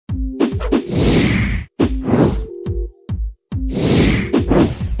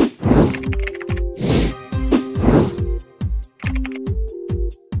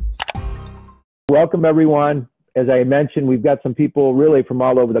welcome everyone. As I mentioned, we've got some people really from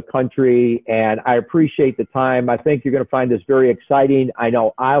all over the country, and I appreciate the time. I think you're going to find this very exciting. I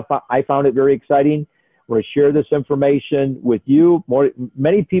know I found it very exciting. We're going to share this information with you.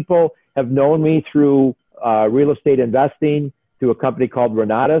 Many people have known me through real estate investing through a company called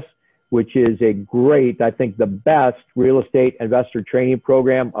Renatus, which is a great, I think the best real estate investor training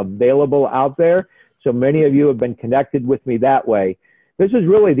program available out there. So many of you have been connected with me that way. This is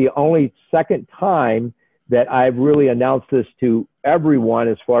really the only second time that I've really announced this to everyone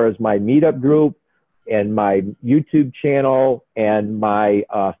as far as my meetup group and my YouTube channel and my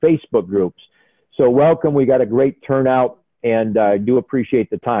Facebook groups. So welcome, we got a great turnout, and I do appreciate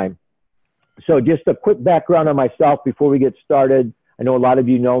the time. So just a quick background on myself before we get started. I know a lot of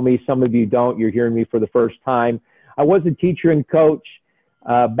you know me, some of you don't, you're hearing me for the first time. I was a teacher and coach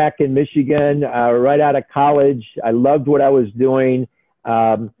back in Michigan, right out of college. I loved what I was doing.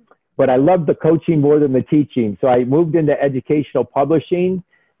 But I loved the coaching more than the teaching. So I moved into educational publishing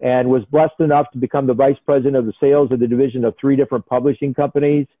and was blessed enough to become the vice president of the sales of the division of 3 different publishing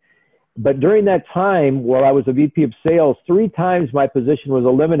companies. But during that time, while I was a VP of sales, 3 times my position was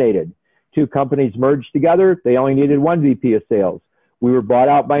eliminated. 2 companies merged together. They only needed 1 VP of sales. We were bought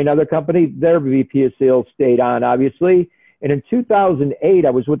out by another company. Their VP of sales stayed on, obviously. And in 2008, I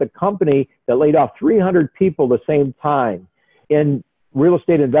was with a company that laid off 300 people the same time. In real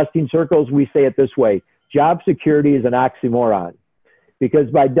estate investing circles, we say it this way: job security is an oxymoron. Because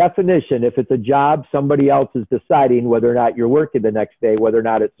by definition, if it's a job, somebody else is deciding whether or not you're working the next day, whether or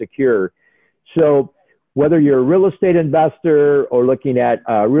not it's secure. So whether you're a real estate investor or looking at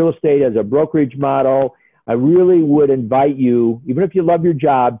real estate as a brokerage model, I really would invite you, even if you love your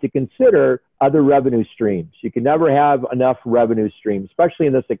job, to consider other revenue streams. You can never have enough revenue streams, especially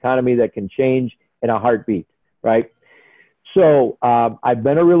in this economy that can change in a heartbeat, right? So I've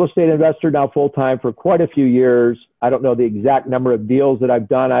been a real estate investor now full-time for quite a few years. I don't know the exact number of deals that I've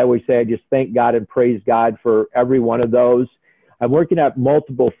done. I always say I just thank God and praise God for every one of those. I'm working at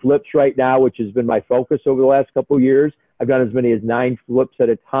multiple flips right now, which has been my focus over the last couple of years. I've done as many as 9 flips at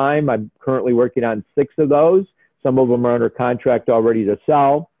a time. I'm currently working on 6 of those. Some of them are under contract already to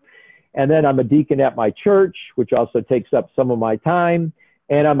sell. And then I'm a deacon at my church, which also takes up some of my time.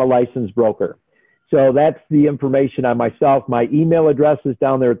 And I'm a licensed broker. So that's the information on myself. My email address is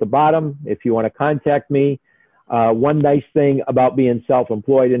down there at the bottom if you want to contact me. One nice thing about being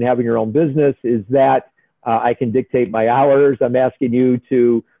self-employed and having your own business is that I can dictate my hours. I'm asking you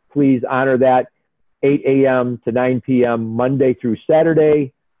to please honor that 8 a.m. to 9 p.m. Monday through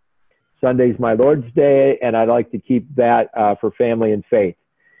Saturday. Sunday's my Lord's Day, and I'd like to keep that for family and faith.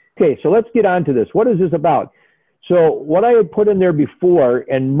 Okay, so let's get on to this. What is this about? So what I had put in there before,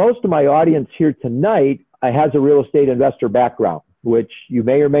 and most of my audience here tonight has a real estate investor background, which you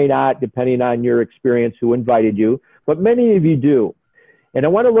may or may not, depending on your experience, who invited you, but many of you do. And I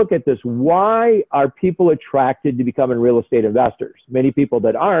want to look at this. Why are people attracted to becoming real estate investors? Many people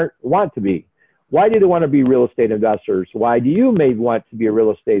that aren't want to be. Why do they want to be real estate investors? Why do you may want to be a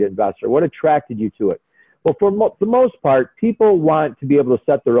real estate investor? What attracted you to it? Well, for the most part, people want to be able to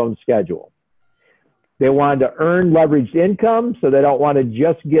set their own schedule. They want to earn leveraged income, so they don't want to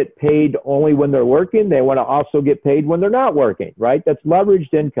just get paid only when they're working. They want to also get paid when they're not working, right? That's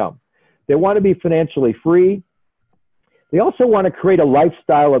leveraged income. They want to be financially free. They also want to create a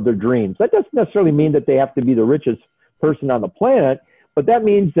lifestyle of their dreams. That doesn't necessarily mean that they have to be the richest person on the planet, but that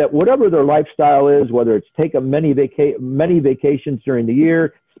means that whatever their lifestyle is, whether it's take many vacations during the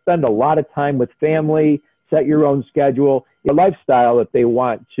year, spend a lot of time with family, set your own schedule, a lifestyle that they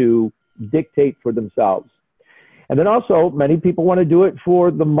want to dictate for themselves. And then also, many people want to do it for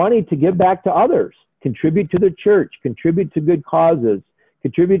the money to give back to others, contribute to the church, contribute to good causes,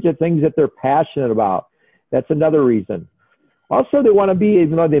 contribute to things that they're passionate about. That's another reason. Also, they want to be,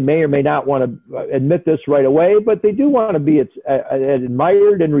 even though they may or may not want to admit this right away, but they do want to be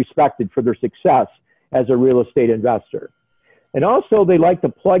admired and respected for their success as a real estate investor. And also, they like to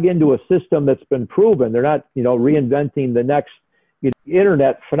plug into a system that's been proven. They're not, reinventing the next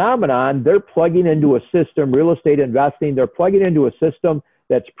internet phenomenon. They're plugging into a system, real estate investing, they're plugging into a system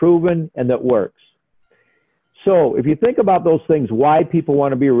that's proven and that works. So if you think about those things, why people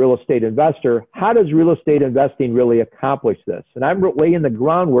want to be a real estate investor, how does real estate investing really accomplish this? And I'm laying the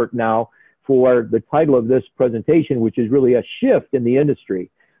groundwork now for the title of this presentation, which is really a shift in the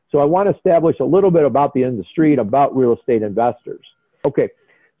industry. So I want to establish a little bit about the industry and about real estate investors. Okay,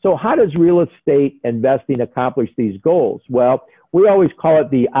 so how does real estate investing accomplish these goals? Well, we always call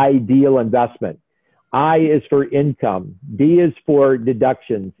it the ideal investment. I is for income, D is for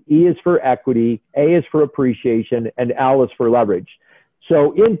deductions, E is for equity, A is for appreciation, and L is for leverage.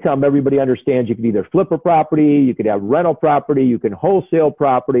 So income, everybody understands you can either flip a property, you could have rental property, you can wholesale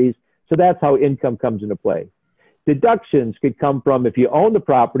properties. So that's how income comes into play. Deductions could come from, if you own the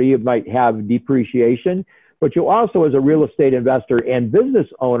property, you might have depreciation, but you also, as a real estate investor and business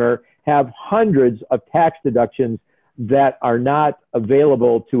owner, have hundreds of tax deductions that are not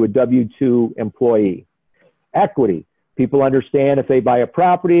available to a W-2 employee. Equity. People understand if they buy a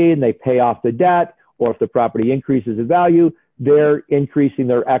property and they pay off the debt, or if the property increases in value, they're increasing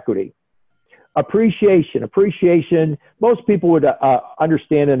their equity. Appreciation. Appreciation, most people would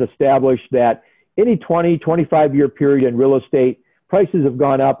understand and establish that any 20, 25-year period in real estate, prices have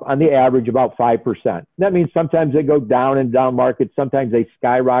gone up on the average about 5%. That means sometimes they go down in down markets, sometimes they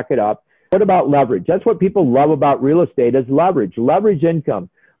skyrocket up. What about leverage? That's what people love about real estate, is leverage, leverage income.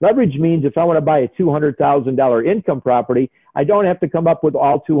 Leverage means if I want to buy a $200,000 income property, I don't have to come up with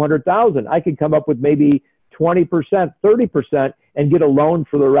all $200,000. I can come up with maybe 20%, 30% and get a loan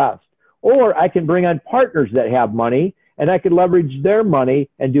for the rest. Or I can bring on partners that have money and I can leverage their money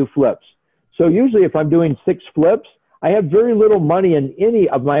and do flips. So usually if I'm doing 6 flips, I have very little money in any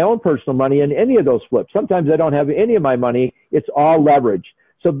of my own personal money in any of those flips. Sometimes I don't have any of my money. It's all leverage.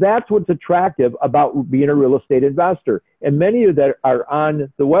 So that's what's attractive about being a real estate investor. And many of you that are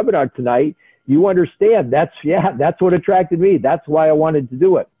on the webinar tonight, you understand that's what attracted me. That's why I wanted to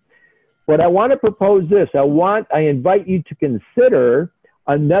do it. But I want to propose this. I invite you to consider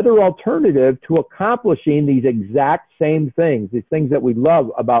another alternative to accomplishing these exact same things, these things that we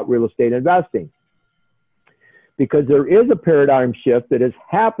love about real estate investing. Because there is a paradigm shift that is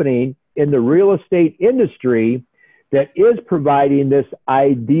happening in the real estate industry that is providing this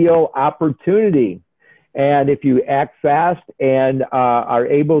ideal opportunity. And if you act fast and are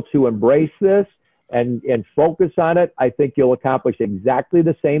able to embrace this and focus on it, I think you'll accomplish exactly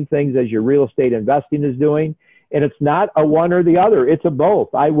the same things as your real estate investing is doing. And it's not a one or the other, it's a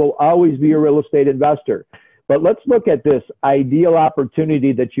both. I will always be a real estate investor. But let's look at this ideal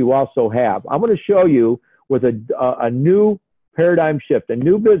opportunity that you also have. I'm going to show you with a new paradigm shift, a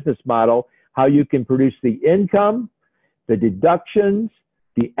new business model, how you can produce the income, the deductions,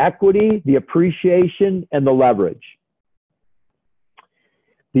 the equity, the appreciation, and the leverage.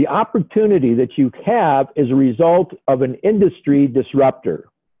 The opportunity that you have is a result of an industry disruptor.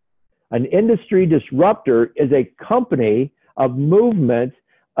 An industry disruptor is a company of movement,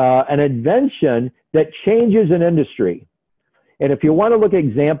 an invention that changes an industry. And if you want to look at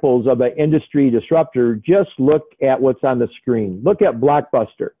examples of an industry disruptor, just look at what's on the screen. Look at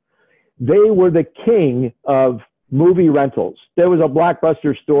Blockbuster. They were the king of movie rentals. There was a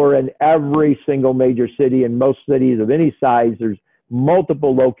Blockbuster store in every single major city. In most cities of any size, there's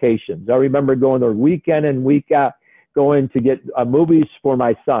multiple locations. I remember going there week in and week out, going to get movies for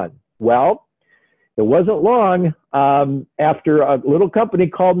my son. Well, it wasn't long after a little company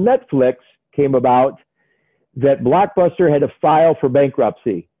called Netflix came about that Blockbuster had to file for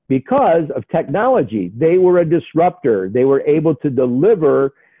bankruptcy because of technology. They were a disruptor. They were able to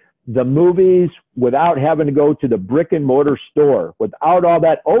deliver the movies without having to go to the brick and mortar store. Without all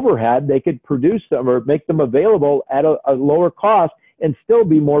that overhead, they could produce them or make them available at a lower cost and still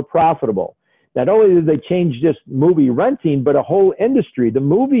be more profitable. Not only did they change just movie renting, but a whole industry, the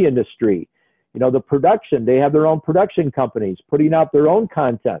movie industry, you know, the production. They have their own production companies putting out their own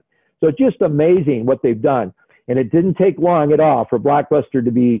content. So it's just amazing what they've done. And it didn't take long at all for Blockbuster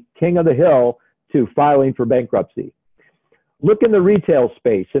to be king of the hill to filing for bankruptcy. Look in the retail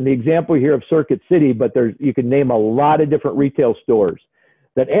space, and the example here of Circuit City, but you can name a lot of different retail stores.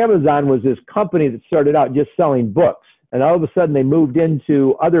 That Amazon was this company that started out just selling books, and all of a sudden they moved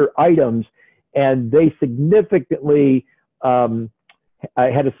into other items, and they significantly had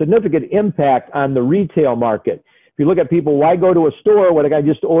a significant impact on the retail market. If you look at people, why go to a store when I can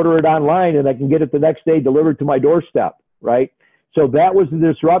just order it online and I can get it the next day delivered to my doorstep, right? So that was the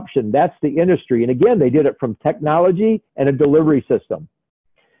disruption. That's the industry. And again, they did it from technology and a delivery system.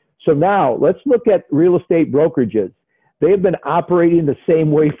 So now let's look at real estate brokerages. They have been operating the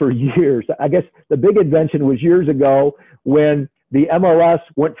same way for years. I guess the big invention was years ago when the MLS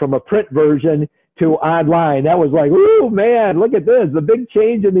went from a print version to online. That was like, oh man, look at this, the big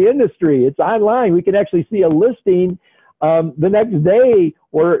change in the industry. It's online. We can actually see a listing the next day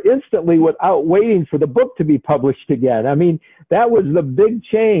or instantly without waiting for the book to be published again. I mean, that was the big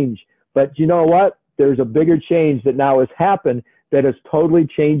change. But you know what? There's a bigger change that now has happened that is totally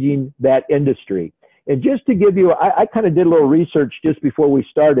changing that industry. And just to give you, I kind of did a little research just before we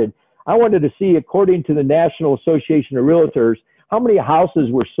started. I wanted to see, according to the National Association of Realtors, how many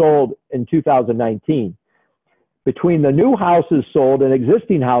houses were sold in 2019. Between the new houses sold and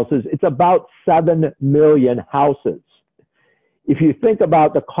existing houses, it's about 7 million houses. if you think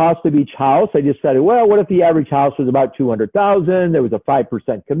about the cost of each house, I just said, well, what if the average house was about 200,000? There was a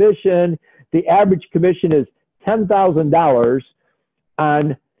 5% commission. The average commission is $10,000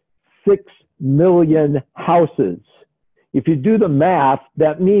 on 6 million houses. If you do the math,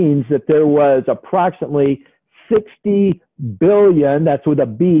 that means that there was approximately 60 billion, that's with a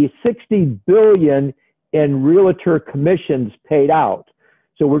B, 60 billion in realtor commissions paid out.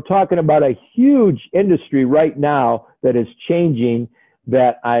 So we're talking about a huge industry right now that is changing,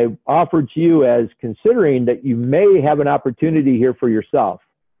 that I offered to you as considering that you may have an opportunity here for yourself.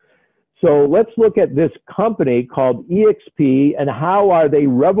 So let's look at this company called EXP and how are they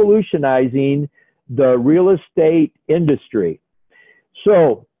revolutionizing the real estate industry.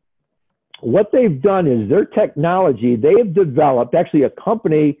 So what they've done is their technology, they have developed actually a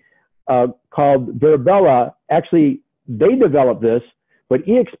company called Verbella. Actually, they developed this, but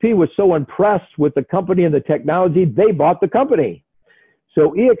EXP was so impressed with the company and the technology, they bought the company.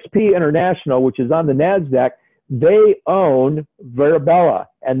 So EXP International, which is on the NASDAQ, they own Verbella.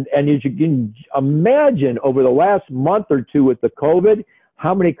 And as you can imagine, over the last month or two with the COVID,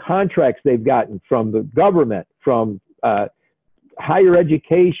 how many contracts they've gotten from the government, from higher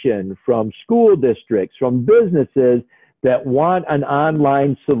education, from school districts, from businesses that want an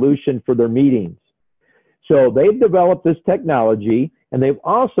online solution for their meetings. So they've developed this technology, and they've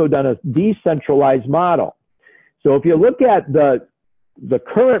also done a decentralized model. So if you look at the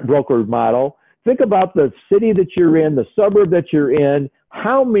current broker model, think about the city that you're in, the suburb that you're in,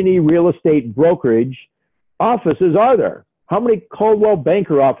 how many real estate brokerage offices are there? How many Coldwell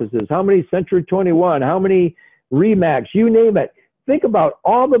Banker offices? How many Century 21? How many Remax? You name it. Think about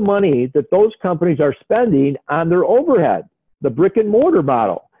all the money that those companies are spending on their overhead, the brick and mortar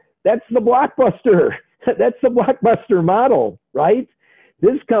model. That's the Blockbuster. That's the Blockbuster model, right?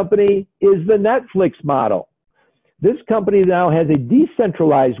 This company is the Netflix model. This company now has a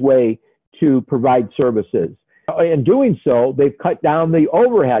decentralized way to provide services. In doing so, they've cut down the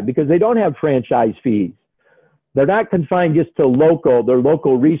overhead because they don't have franchise fees. They're not confined just to their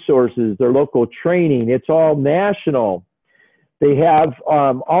local resources, their local training. It's all national. They have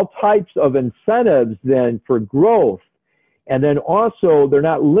all types of incentives then for growth. And then also, they're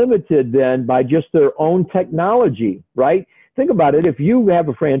not limited then by just their own technology, right? Think about it. If you have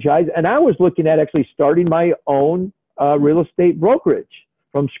a franchise, and I was looking at actually starting my own real estate brokerage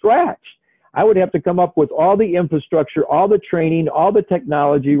from scratch, I would have to come up with all the infrastructure, all the training, all the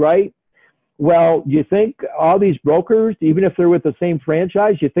technology, right? Well, you think all these brokers, even if they're with the same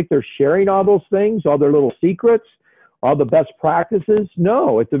franchise, you think they're sharing all those things, all their little secrets, all the best practices?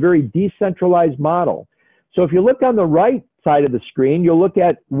 No, it's a very decentralized model. So if you look on the right side of the screen, you'll look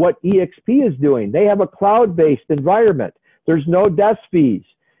at what EXP is doing. They have a cloud-based environment. There's no desk fees.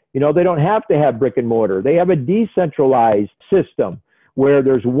 You know, they don't have to have brick and mortar. They have a decentralized system where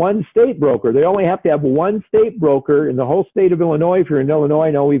there's one state broker. They only have to have one state broker in the whole state of Illinois. If you're in Illinois,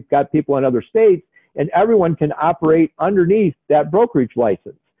 I know we've got people in other states, and everyone can operate underneath that brokerage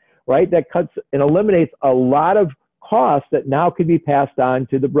license, right? That cuts and eliminates a lot of costs that now can be passed on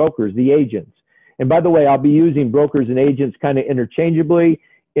to the brokers, the agents. And by the way, I'll be using brokers and agents kind of interchangeably.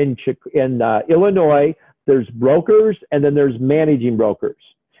 In Illinois, there's brokers and then there's managing brokers.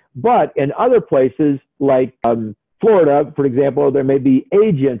 But in other places like Florida, for example, there may be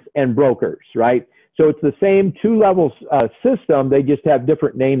agents and brokers, right? So it's the same two-level system. They just have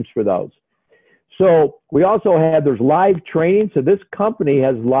different names for those. So we also have, there's live training. So this company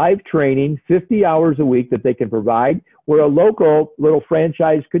has live training, 50 hours a week that they can provide, where a local little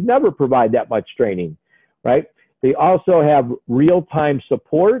franchise could never provide that much training, right? They also have real-time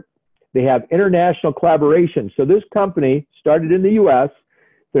support. They have international collaboration. So this company started in the US.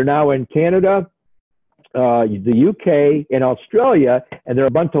 They're now in Canada, the UK, and Australia, and they're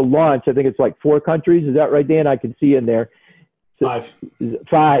about to launch. I think it's like 4 countries. Is that right, Dan? I can see in there. 5.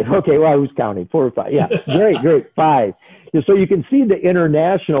 5. Okay, well, who's counting? 4 or 5. Yeah, great, 5. So you can see the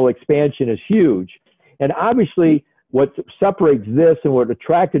international expansion is huge. And obviously, what separates this and what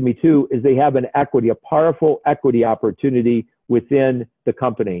attracted me to is they have an equity, a powerful equity opportunity within the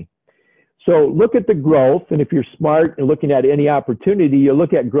company. So look at the growth, and if you're smart and looking at any opportunity, you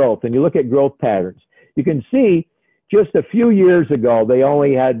look at growth, and you look at growth patterns. You can see just a few years ago, they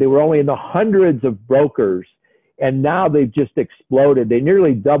were only in the hundreds of brokers, and now they've just exploded. They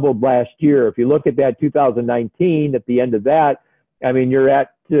nearly doubled last year. If you look at that 2019, at the end of that, I mean, you're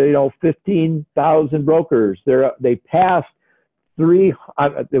at 15,000 brokers. They passed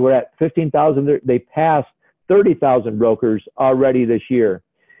they were at 15,000. They passed 30,000 brokers already this year.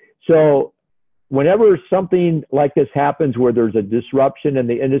 So whenever something like this happens where there's a disruption in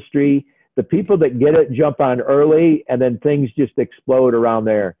the industry, The people that get it jump on early, and then things just explode around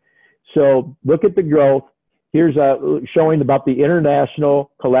there. So look at the growth. Here's showing about the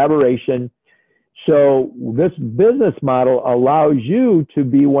international collaboration. So this business model allows you to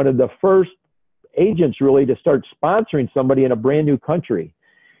be one of the first agents really to start sponsoring somebody in a brand new country.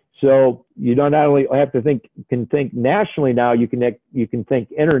 So you don't not only have to can think nationally now, you can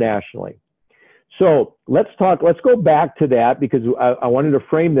think internationally. So let's go back to that, because I wanted to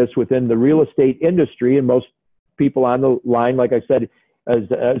frame this within the real estate industry, and most people on the line, like I said, as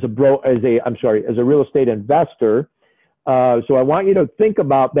a real estate investor. So I want you to think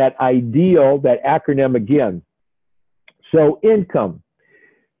about that ideal, that acronym again. So income.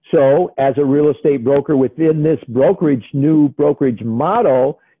 So as a real estate broker within this new brokerage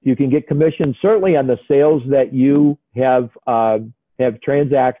model, you can get commission certainly on the sales that you have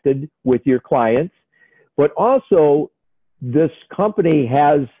transacted with your clients, but also this company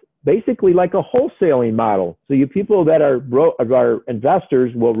has basically like a wholesaling model. So you people that are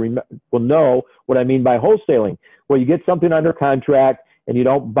investors will know what I mean by wholesaling. Well, you get something under contract and you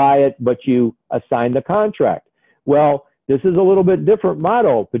don't buy it, but you assign the contract. Well, this is a little bit different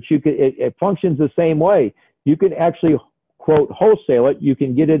model, but it functions the same way. You can actually, quote, wholesale it. You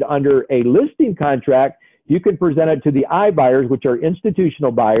can get it under a listing contract. You can present it to the iBuyers, which are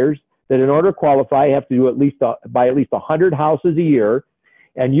institutional buyers that in order to qualify have to do buy at least 100 houses a year.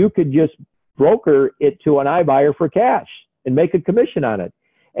 And you could just broker it to an iBuyer for cash and make a commission on it.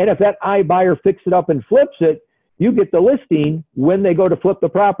 And if that iBuyer fixes it up and flips it, you get the listing when they go to flip the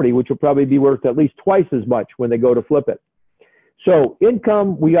property, which will probably be worth at least twice as much when they go to flip it. So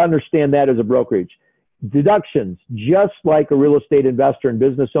income, we understand that as a brokerage. Deductions, just like a real estate investor and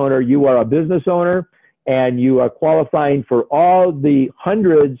business owner, you are a business owner and you are qualifying for all the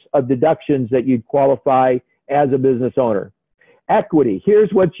hundreds of deductions that you'd qualify as a business owner. Equity,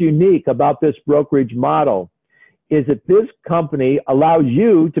 here's what's unique about this brokerage model, is that this company allows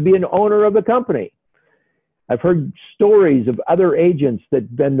you to be an owner of the company. I've heard stories of other agents that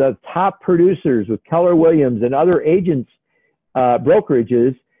have been the top producers with Keller Williams and other agents,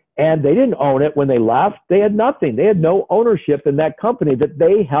 brokerages, and they didn't own it when they left. They had nothing. They had no ownership in that company that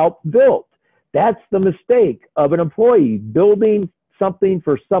they helped build. That's the mistake of an employee, building something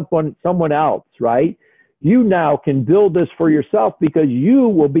for someone else, right? You now can build this for yourself because you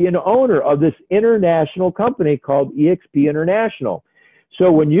will be an owner of this international company called eXp International.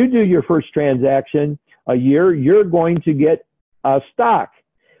 So when you do your first transaction a year, you're going to get stock.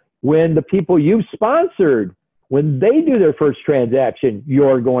 When the people you've sponsored, when they do their first transaction,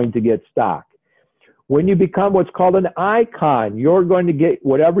 you're going to get stock. When you become what's called an icon, you're going to get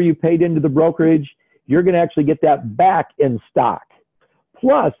whatever you paid into the brokerage, you're going to actually get that back in stock.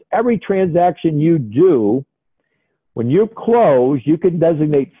 Plus, every transaction you do, when you close, you can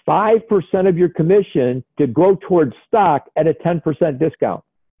designate 5% of your commission to go towards stock at a 10% discount.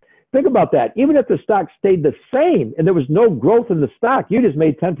 Think about that. Even if the stock stayed the same and there was no growth in the stock, you just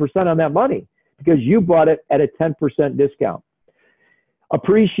made 10% on that money because you bought it at a 10% discount.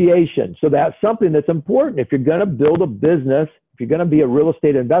 Appreciation. So that's something that's important. If you're going to build a business, if you're going to be a real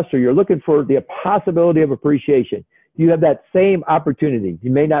estate investor, you're looking for the possibility of appreciation. You have that same opportunity. You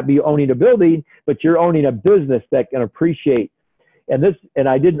may not be owning a building, but you're owning a business that can appreciate. And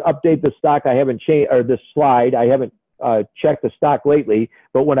I didn't update the stock. I haven't changed, or this slide. I haven't checked the stock lately,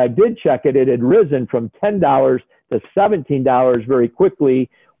 but when I did check it, it had risen from $10 to $17 very quickly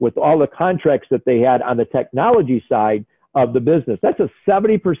with all the contracts that they had on the technology side of the business. That's a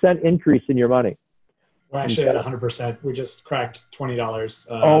 70% increase in your money. We're actually at 100%. We just cracked $20.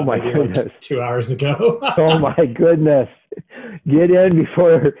 Oh my goodness! Like 2 hours ago. Oh my goodness! Get in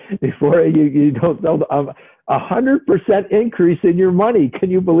before you don't know. 100% increase in your money.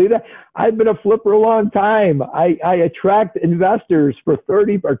 Can you believe that? I've been a flipper a long time. I attract investors for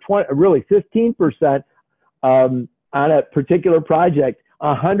 30 or 20, really 15% on a particular project.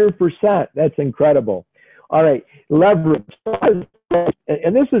 100%. That's incredible. All right, leverage.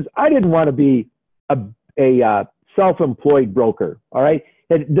 And this is, I didn't want to be a self-employed broker, all right?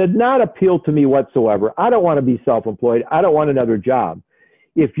 It did not appeal to me whatsoever. I don't want to be self-employed. I don't want another job.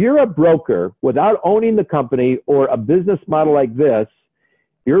 If you're a broker without owning the company or a business model like this,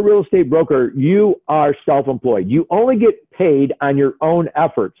 you're a real estate broker, you are self-employed. You only get paid on your own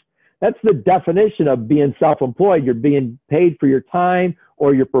efforts. That's the definition of being self-employed. You're being paid for your time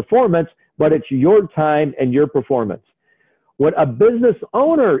or your performance, but it's your time and your performance. What a business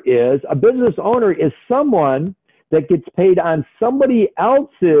owner is someone that gets paid on somebody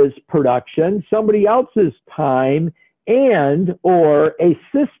else's production, somebody else's time, and or a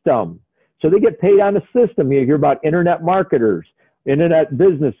system. So they get paid on a system. You hear about internet marketers, internet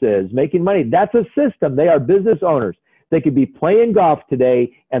businesses, making money. That's a system. They are business owners. They could be playing golf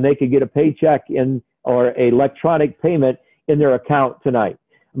today and they could get a paycheck in or an electronic payment in their account tonight.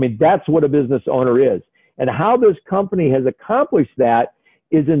 I mean, that's what a business owner is. And how this company has accomplished that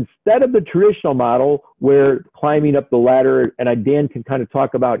is instead of the traditional model where climbing up the ladder, and Dan can kind of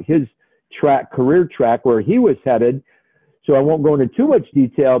talk about his career track where he was headed. So I won't go into too much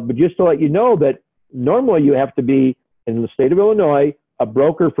detail, but just to let you know that normally you have to be in the state of Illinois, a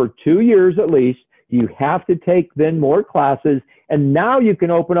broker for 2 years at least. You have to take then more classes, and now you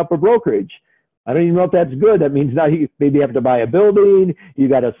can open up a brokerage. I don't even know if that's good. That means now you maybe have to buy a building. You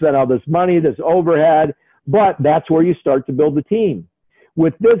got to spend all this money, this overhead, but that's where you start to build a team.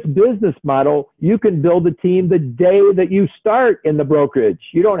 With this business model, you can build a team the day that you start in the brokerage.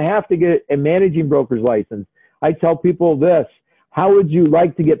 You don't have to get a managing broker's license. I tell people this: how would you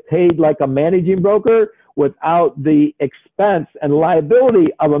like to get paid like a managing broker without the expense and liability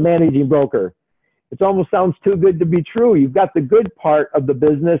of a managing broker? It almost sounds too good to be true. You've got the good part of the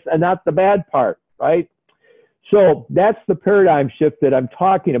business and not the bad part, right? So that's the paradigm shift that I'm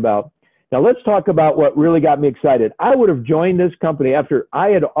talking about. Now let's talk about what really got me excited. I would have joined this company after I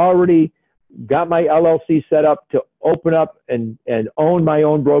had already got my LLC set up to open up and own my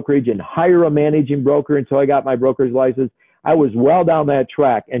own brokerage and hire a managing broker until I got my broker's license. I was well down that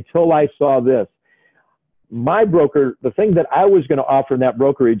track until I saw this. My broker, the thing that I was going to offer in that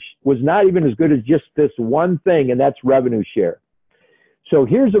brokerage was not even as good as just this one thing, and that's revenue share. So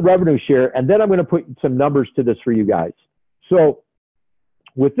here's the revenue share, and then I'm going to put some numbers to this for you guys. So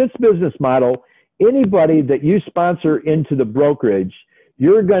with this business model, anybody that you sponsor into the brokerage,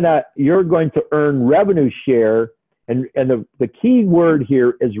 you're going to earn revenue share, and the key word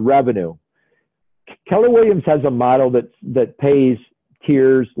here is revenue. Keller Williams has a model that pays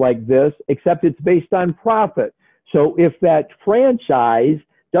tiers like this, except it's based on profit. So if that franchise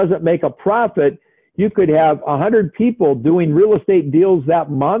doesn't make a profit, you could have 100 people doing real estate deals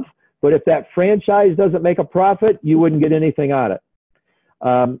that month, but if that franchise doesn't make a profit, you wouldn't get anything on it.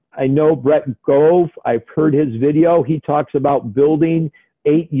 I know Brett Gove, I've heard his video. He talks about building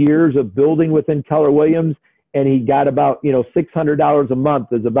 8 years of building within Keller Williams, and he got about, $600 a month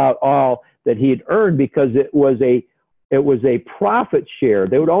is about all that he had earned because it was a profit share.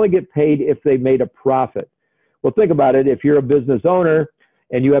 They would only get paid if they made a profit. Well, think about it. If you're a business owner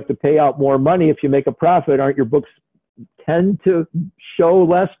and you have to pay out more money if you make a profit, aren't your books tend to show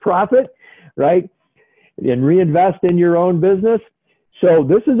less profit, right? And reinvest in your own business. So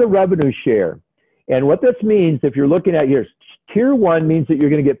this is a revenue share. And what this means, if you're looking at here, tier one means that you're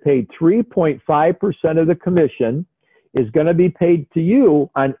going to get paid 3.5% of the commission is going to be paid to you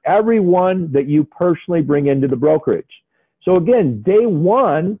on every one that you personally bring into the brokerage. So again, day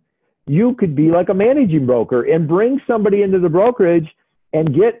one, you could be like a managing broker and bring somebody into the brokerage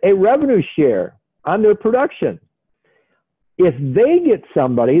and get a revenue share on their production. If they get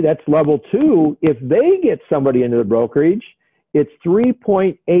somebody, that's level two, if they get somebody into the brokerage, it's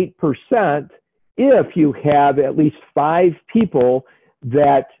 3.8% if you have at least 5 people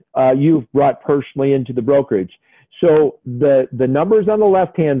that you've brought personally into the brokerage. So the numbers on the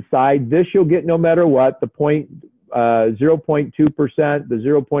left-hand side, this you'll get no matter what, the 0.2%, the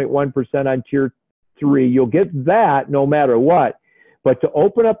 0.1% on tier 3, you'll get that no matter what. But to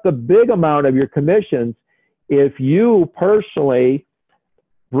open up the big amount of your commissions, if you personally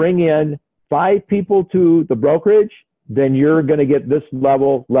bring in 5 people to the brokerage, then you're going to get this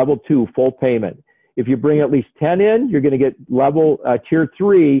level 2, full payment. If you bring at least 10 in, you're going to get tier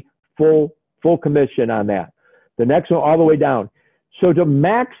 3, full commission on that. The next one all the way down. So to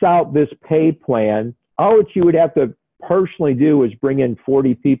max out this pay plan, all that you would have to personally do is bring in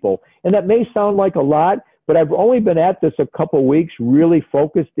 40 people. And that may sound like a lot, but I've only been at this a couple weeks, really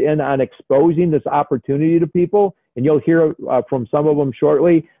focused in on exposing this opportunity to people. And you'll hear from some of them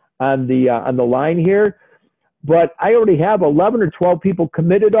shortly on the line here. But I already have 11 or 12 people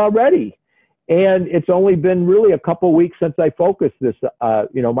committed already. And it's only been really a couple weeks since I focused this,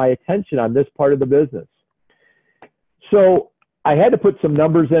 my attention on this part of the business. So I had to put some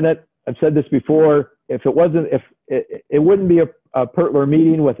numbers in it. I've said this before. If it wouldn't be a Pertler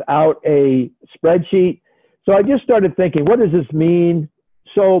meeting without a spreadsheet. So I just started thinking, what does this mean?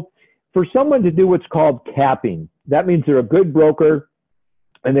 So for someone to do what's called capping, that means they're a good broker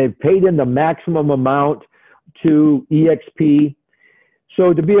and they've paid in the maximum amount to EXP.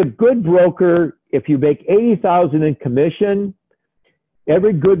 So to be a good broker, if you make $80,000 in commission,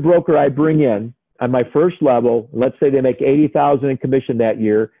 every good broker I bring in on my first level, let's say they make $80,000 in commission that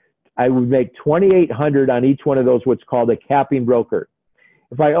year, I would make $2,800 on each one of those, what's called a capping broker.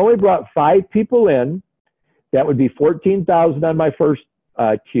 If I only brought 5 people in, that would be 14,000 on my first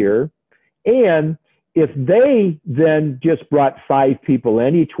tier. And if they then just brought 5 people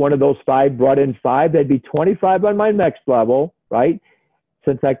in, each one of those 5 brought in 5, that'd be 25 on my next level, right?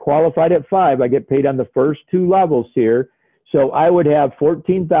 Since I qualified at 5, I get paid on the first 2 levels here. So I would have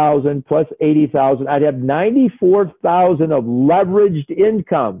 14,000 plus 80,000. I'd have 94,000 of leveraged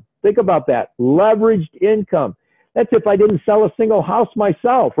income. Think about that, leveraged income. That's if I didn't sell a single house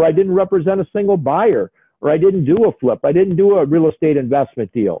myself, or I didn't represent a single buyer, or I didn't do a flip, I didn't do a real estate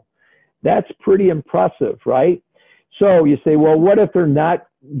investment deal. That's pretty impressive, right? So you say, well, what if they're not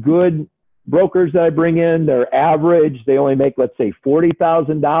good brokers that I bring in? They're average. They only make, let's say,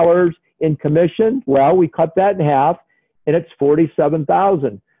 $40,000 in commission. Well, we cut that in half, and it's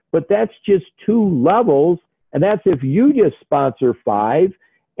 47,000. But that's just 2 levels, and that's if you just sponsor 5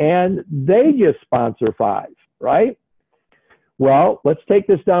 and they just sponsor 5, right? Well, let's take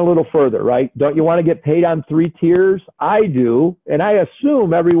this down a little further, right? Don't you want to get paid on 3 tiers? I do, and I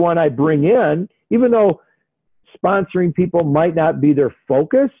assume everyone I bring in, even though sponsoring people might not be their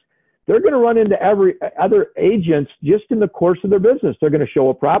focus, they're going to run into every other agents just in the course of their business. They're going to show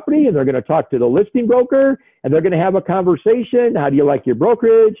a property, and they're going to talk to the listing broker, and they're going to have a conversation. How do you like your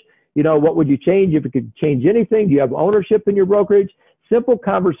brokerage? You know, what would you change if you could change anything? Do you have ownership in your brokerage? Simple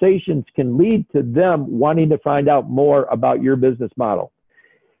conversations can lead to them wanting to find out more about your business model.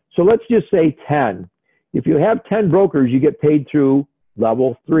 So let's just say 10. If you have 10 brokers, you get paid through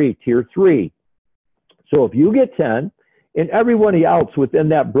level 3, tier 3. So if you get 10, and everybody else within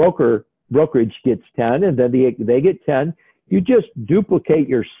that brokerage gets 10, and then they get 10, you just duplicate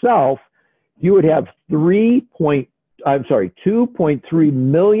yourself. You would have $2.3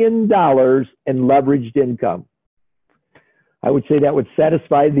 million in leveraged income. I would say that would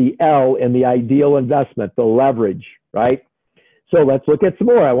satisfy the L in the ideal investment, the leverage, right? So let's look at some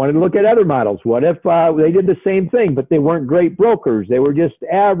more. I wanted to look at other models. What if they did the same thing, but they weren't great brokers? They were just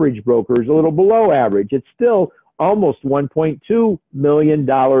average brokers, a little below average. It's still almost $1.2 million in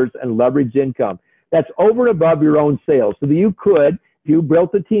leveraged income. That's over and above your own sales. So that you could, if you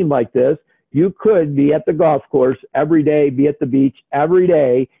built a team like this, you could be at the golf course every day, be at the beach every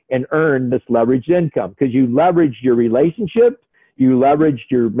day, and earn this leveraged income because you leveraged your relationships, you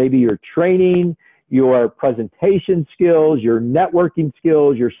leveraged maybe your training, your presentation skills, your networking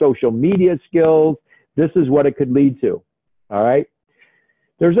skills, your social media skills. This is what it could lead to. All right.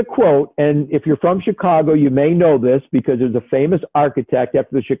 There's a quote, and if you're from Chicago, you may know this because there's a famous architect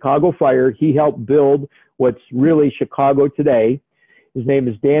after the Chicago fire. He helped build what's really Chicago today. His name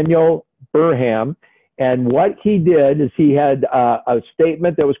is Daniel Burham, and what he did is he had a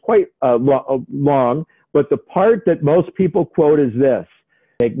statement that was quite long, but the part that most people quote is this: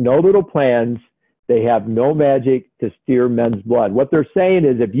 make no little plans, they have no magic to steer men's blood. What they're saying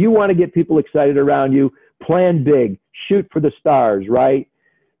is if you want to get people excited around you, plan big, shoot for the stars, right?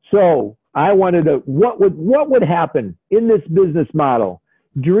 So I wanted to, what would happen in this business model?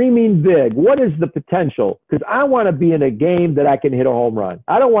 Dreaming big. What is the potential? Because I want to be in a game that I can hit a home run.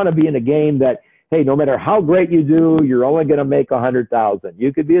 I don't want to be in a game that, hey, no matter how great you do, you're only going to make 100,000.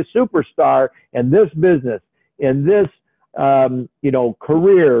 You could be a superstar in this business, in this,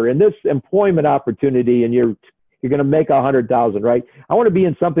 career, in this employment opportunity, and you're going to make 100,000, right? I want to be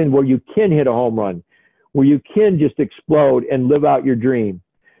in something where you can hit a home run, where you can just explode and live out your dream.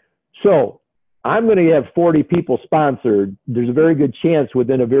 So I'm going to have 40 people sponsored. There's a very good chance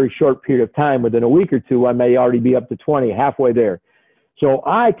within a very short period of time, within a week or two, I may already be up to 20, halfway there. So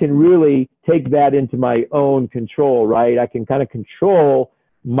I can really take that into my own control, right? I can kind of control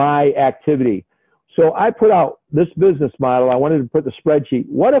my activity. So I put out this business model. I wanted to put the spreadsheet.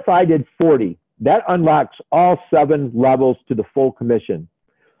 What if I did 40? That unlocks all 7 levels to the full commission.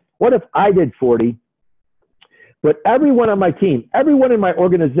 What if I did 40? But everyone on my team, everyone in my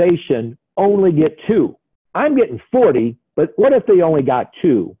organization only get 2. I'm getting 40, but what if they only got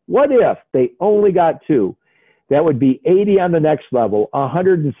 2? What if they only got 2? That would be 80 on the next level,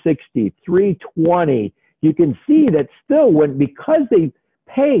 160, 320. You can see that still because they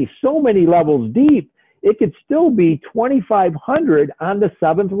pay so many levels deep, it could still be 2,500 on the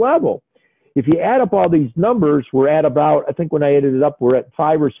 7th level. If you add up all these numbers, we're at about, I think when I added it up, we're at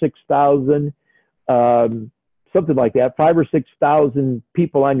 5,000 or 6,000, something like that, 5,000 or 6,000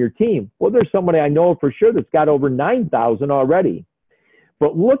 people on your team. Well, there's somebody I know for sure that's got over 9,000 already.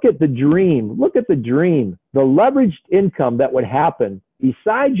 But look at the dream. Look at the dream. The leveraged income that would happen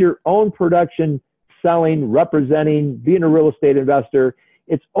besides your own production, selling, representing, being a real estate investor,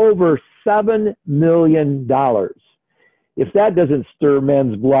 it's over $7 million. If that doesn't stir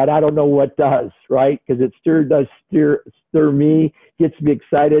men's blood, I don't know what does, right? Because it does stir me. gets me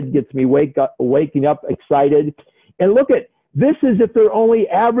excited, gets me waking up excited. And look at, this is if they're only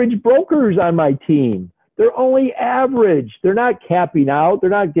average brokers on my team. They're only average. They're not capping out. They're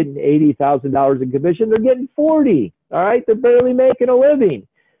not getting $80,000 in commission. They're getting 40. All right. They're barely making a living.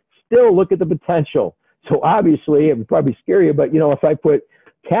 Still look at the potential. So obviously it would probably scare you, but you know, if I put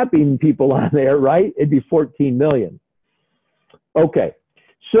capping people on there, right, it'd be 14 million. Okay.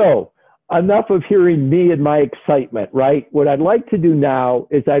 So enough of hearing me and my excitement, right? What I'd like to do now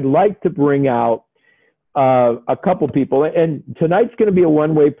is I'd like to bring out a couple people, and tonight's going to be a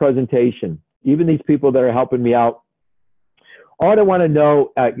one-way presentation. Even these people that are helping me out, all I want to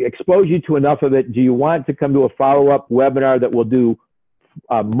know, expose you to enough of it. Do you want to come to a follow-up webinar that we'll do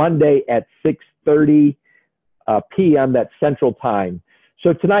Monday at 6:30 p.m. That's Central Time?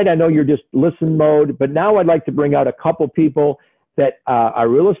 So tonight I know you're just listen mode, but now I'd like to bring out a couple people that are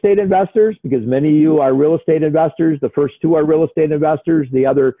real estate investors, because many of you are real estate investors. The first two are real estate investors. The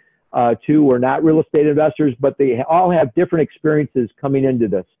other two are not real estate investors, but they all have different experiences coming into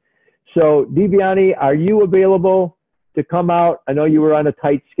this. So Deviani, are you available to come out? I know you were on a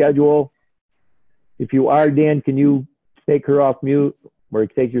tight schedule. If you are, Dan, can you take her off mute or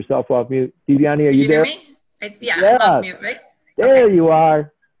take yourself off mute? Deviani, are you there? Hear me? Yeah, I'm off mute, right? There you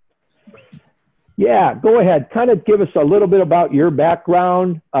are. Yeah, go ahead. Kind of give us a little bit about your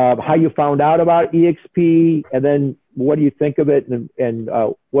background, how you found out about EXP, and then what do you think of it, and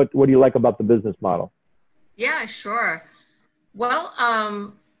what do you like about the business model? Yeah, sure. Well,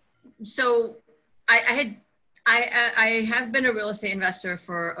 so I have been a real estate investor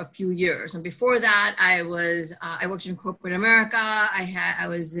for a few years, and before that, I worked in corporate America. I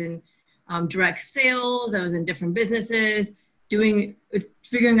was in direct sales. I was in different businesses,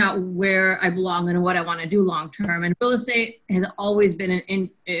 figuring out where I belong and what I want to do long term. And real estate has always been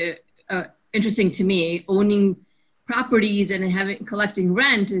interesting to me. Owning properties and collecting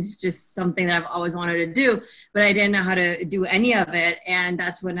rent is just something that I've always wanted to do, but I didn't know how to do any of it. And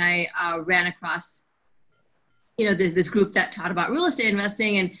that's when I ran across, this group that taught about real estate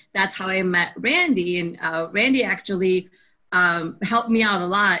investing, and that's how I met Randy. And Randy actually helped me out a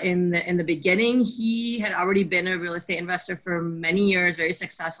lot in the beginning. He had already been a real estate investor for many years, very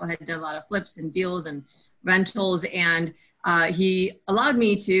successful, had done a lot of flips and deals and rentals. And he allowed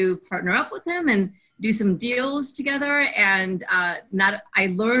me to partner up with him and do some deals together. And I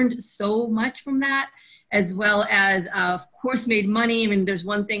learned so much from that, as well as, of course, made money. I mean, there's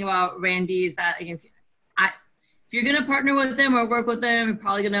one thing about Randy is that if you're going to partner with him or work with him, you're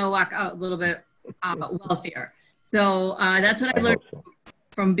probably going to walk out a little bit wealthier. So that's what I learned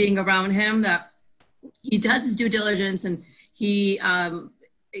from being around him, that he does his due diligence, and he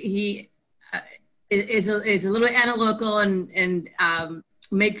is a little analytical and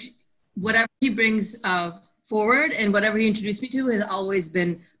makes whatever he brings forward, and whatever he introduced me to has always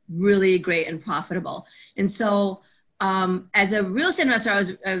been really great and profitable. And so as a real estate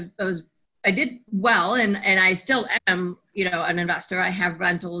investor, I did well, and I still am, an investor. I have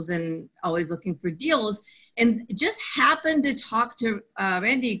rentals and always looking for deals. And just happened to talk to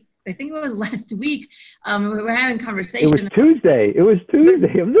Randy, I think it was last week. We were having a conversation. It was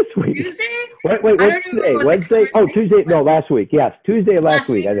Tuesday of this week. Tuesday? Wait, what's today? Wednesday? Oh, Tuesday. No, last week. Yes, Tuesday of last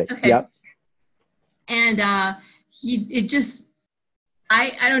week, I think. Okay. Yep. And I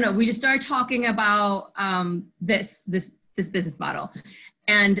don't know. We just started talking about this business model.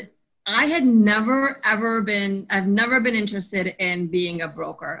 And I've never been interested in being a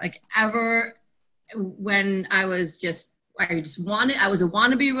broker, like ever. When I was a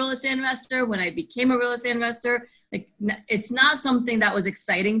wannabe real estate investor. When I became a real estate investor, it's not something that was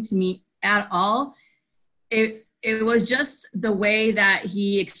exciting to me at all. It was just the way that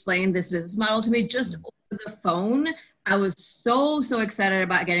he explained this business model to me, just over the phone. I was so excited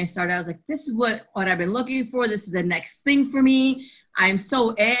about getting started. I was like, this is what I've been looking for. This is the next thing for me. I'm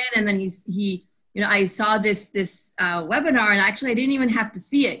so in. And then I saw this webinar, and actually I didn't even have to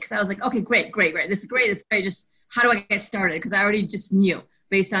see it, because I was like, okay, great. This is great. Just how do I get started? Because I already just knew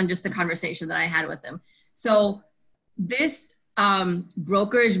based on just the conversation that I had with him. So this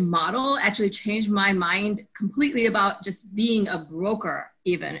brokerage model actually changed my mind completely about just being a broker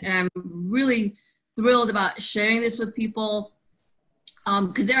even. And I'm really thrilled about sharing this with people,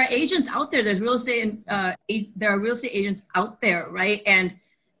 because there are agents out there. There are real estate agents out there, right? And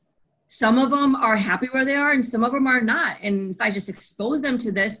some of them are happy where they are, and some of them are not. And if I just expose them to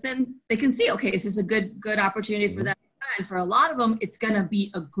this, then they can see, okay, this is a good opportunity for them. And for a lot of them, it's going to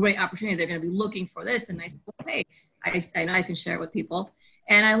be a great opportunity. They're going to be looking for this. And I said, okay, I know I can share it with people.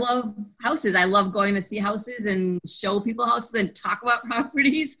 And I love houses. I love going to see houses and show people houses and talk about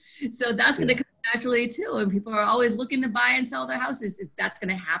properties. So that's going to come naturally too. And people are always looking to buy and sell their houses. That's going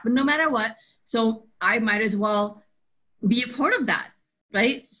to happen no matter what. So I might as well be a part of that,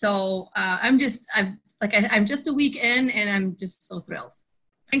 right? So I'm just a week in, and I'm just so thrilled.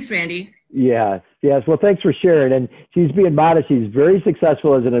 Thanks, Randy. Yes. Well, thanks for sharing. And she's being modest. She's very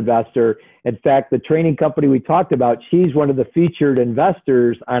successful as an investor. In fact, the training company we talked about, she's one of the featured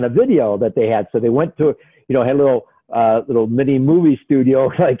investors on a video that they had. So they went to, had a little mini movie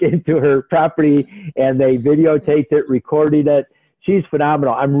studio like into her property, and they videotaped it, recorded it. She's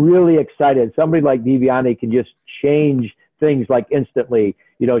phenomenal. I'm really excited. Somebody like Viviane can just change things like instantly.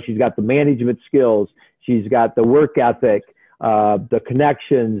 She's got the management skills. She's got the work ethic, the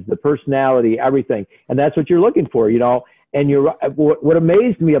connections, the personality, everything. And that's what you're looking for, And what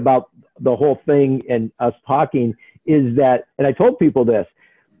amazed me about the whole thing and us talking is that, and I told people this,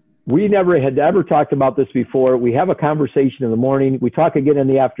 we never had ever talked about this before. We have a conversation in the morning. We talk again in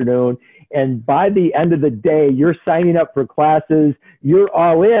the afternoon. And by the end of the day, you're signing up for classes. You're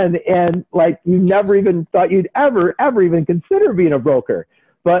all in. And like, you never even thought you'd ever even consider being a broker.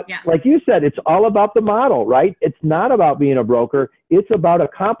 But like you said, it's all about the model, right? It's not about being a broker. It's about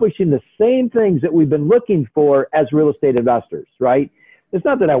accomplishing the same things that we've been looking for as real estate investors, right? It's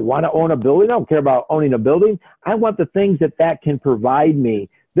not that I want to own a building. I don't care about owning a building. I want the things that can provide me.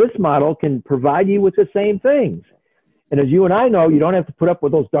 This model can provide you with the same things. And as you and I know, you don't have to put up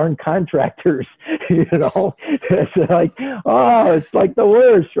with those darn contractors, It's like, it's like the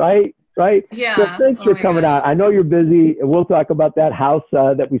worst, right? Right? Yeah. So thanks for coming out. I know you're busy. We'll talk about that house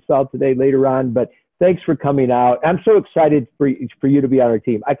that we saw today later on, but thanks for coming out. I'm so excited for you to be on our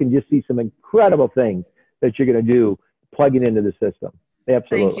team. I can just see some incredible things that you're going to do plugging into the system.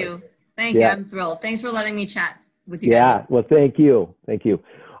 Absolutely. Thank you. Thank you. I'm thrilled. Thanks for letting me chat with you guys. Yeah. Well, thank you.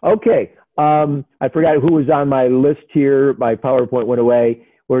 Okay. I forgot who was on my list here. My PowerPoint went away.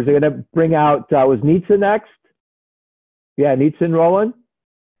 Was I going to bring out, was Nitsa next? Yeah, Nitsa and Roland.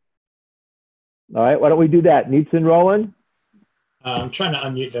 All right, why don't we do that? Nitsa and Roland? I'm trying to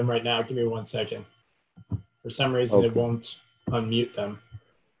unmute them right now. Give me 1 second. For some reason, it won't unmute them.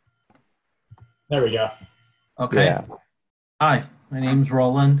 There we go. Okay. Yeah. Hi, my name's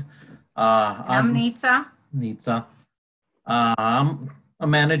Roland. I'm Nitsa. I'm a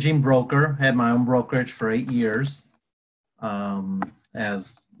managing broker. Had my own brokerage for 8 years.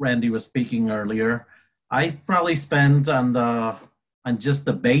 As Randy was speaking earlier, I probably spent on just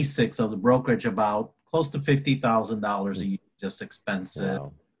the basics of the brokerage about close to $50,000 a year, just expensive.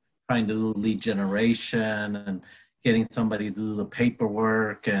 Wow. Trying to do lead generation and getting somebody to do the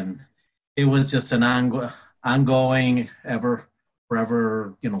paperwork, and it was just an ongoing,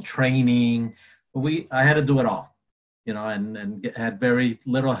 forever, training. I had to do it all, and had very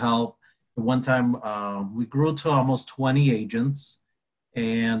little help. One time, we grew to almost 20 agents,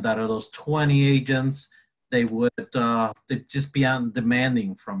 and out of those 20 agents, they'd just be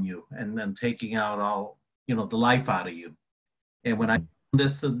demanding from you and then taking out all, the life out of you. And when I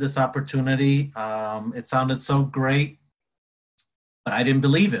this opportunity, it sounded so great, but I didn't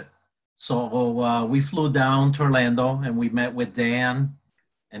believe it. So we flew down to Orlando, and we met with Dan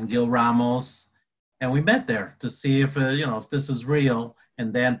and Gil Ramos, and we met there to see if if this is real.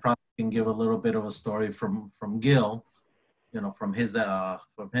 And Dan probably can give a little bit of a story from Gil, from his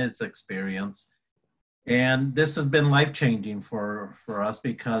experience. And this has been life-changing for us,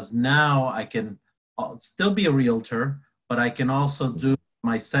 because now I can still be a realtor, but I can also do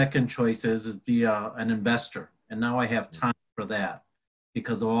my second choice is be an investor. And now I have time for that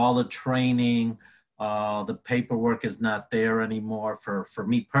because of all the training. The paperwork is not there anymore for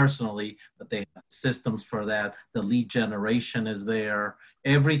me personally, but they have systems for that. The lead generation is there.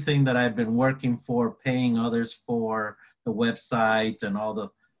 Everything that I've been working for, paying others for, the website and all the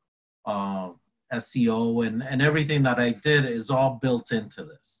SEO and everything that I did is all built into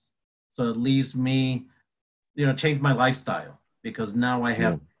this. So it leaves me, change my lifestyle, because now I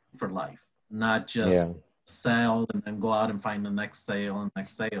have for life, not just sell and then go out and find the next sale and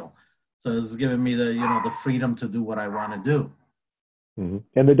next sale. So it's giving me the freedom to do what I want to do. Mm-hmm.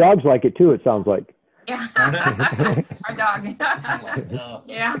 And the dogs like it too, it sounds like. Yeah, our dog.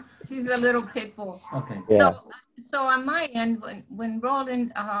 Yeah, she's a little pit bull. Okay. Yeah. So on my end, when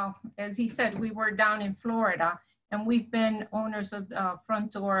Roland, as he said, we were down in Florida, and we've been owners of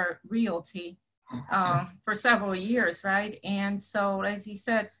Front Door Realty for several years, right? And so, as he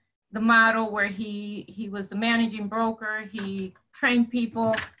said, the model where he was the managing broker, he trained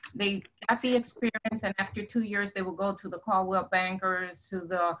people, they got the experience, and after 2 years, they will go to the Caldwell Bankers, to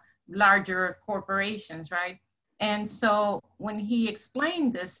the larger corporations, right? And so when he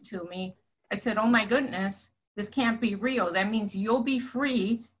explained this to me, I said, oh my goodness, this can't be real. That means you'll be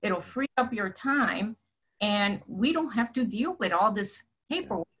free. It'll free up your time. And we don't have to deal with all this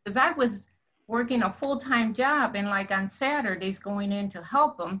paperwork. Because I was working a full-time job and like on Saturdays going in to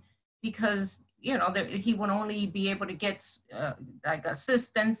help him because, you know, he would only be able to get like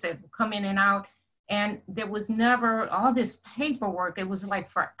assistants that would come in and out. And there was never all this paperwork. It was like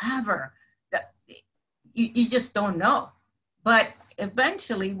forever. You just don't know. But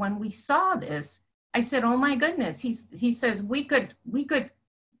eventually when we saw this, I said, oh my goodness, he says, we could,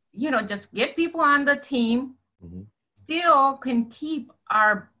 you know, just get people on the team, still can keep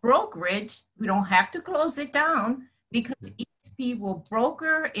our brokerage. We don't have to close it down because EXP will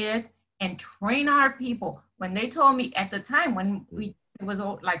broker it and train our people. When they told me at the time when it was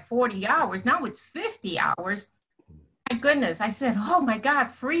like 40 hours, now it's 50 hours. My goodness, I said, oh my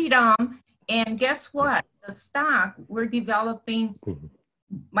God, freedom. And guess what? The stock we're developing,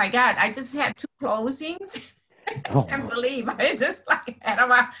 my God, I just had 2 closings. I can't believe I just like had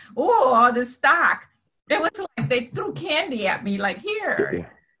about, all the stock. It was like they threw candy at me, like here.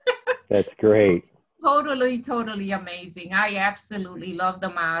 That's great. Totally amazing. I absolutely love the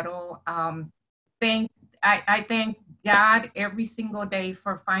model. I thank God every single day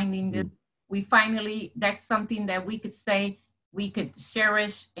for finding this. We finally, that's something that we could say we could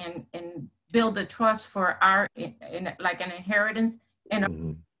cherish and build a trust for our, like an inheritance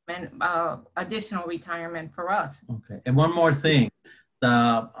and additional retirement for us. Okay, and one more thing.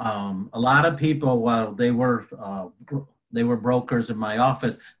 A lot of people, while they were brokers in my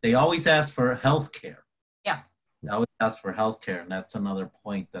office, they always ask for health care. Yeah. They always ask for health care, and that's another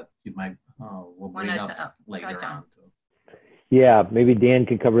point that you might will bring up later on. Yeah, maybe Dan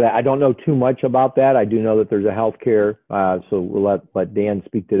can cover that. I don't know too much about that. I do know that there's a healthcare, so we'll let Dan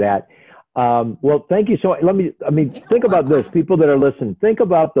speak to that. Well, thank you so much. Think about this, people that are listening. Think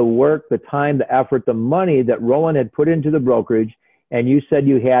about the work, the time, the effort, the money that Roland had put into the brokerage. And you said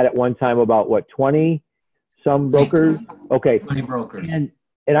you had at one time about, what, 20 some brokers? Okay. 20 brokers. And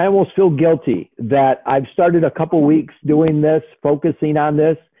I almost feel guilty that I've started a couple weeks doing this, focusing on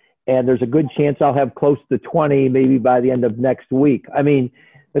this, and there's a good chance I'll have close to 20 maybe by the end of next week. I mean,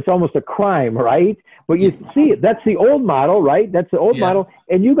 it's almost a crime, right? But you see it. That's the old model, right? That's the old model.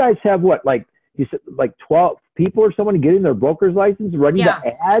 And you guys have what, like you said, like 12 people or someone getting their broker's license ready to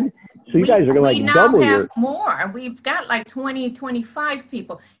add? So you guys are going to like double your... more. We've got like 20, 25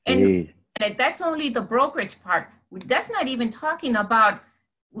 people. And that's only the brokerage part. That's not even talking about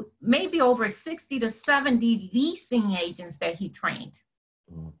maybe over 60 to 70 leasing agents that he trained.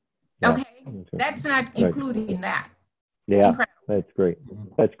 Yeah. Okay, that's not including that. Yeah, incredible. That's great.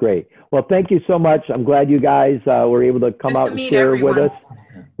 That's great. Well, thank you so much. I'm glad you guys were able to come out and share with us.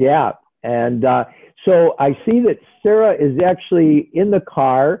 Yeah, and so I see that Sarah is actually in the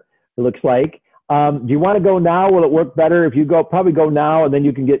car. It looks like. Do you want to go now? Will it work better if you probably go now, and then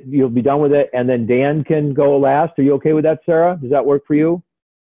you'll be done with it, and then Dan can go last? Are you okay with that, Sarah? Does that work for you?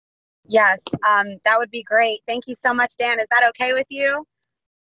 Yes, that would be great. Thank you so much, Dan. Is that okay with you?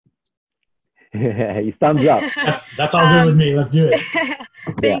 He thumbs up. That's all good with me. Let's do it.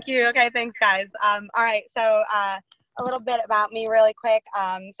 Thank you. Okay, thanks, guys. All right, so a little bit about me really quick.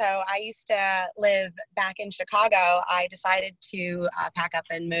 So I used to live back in Chicago. I decided to pack up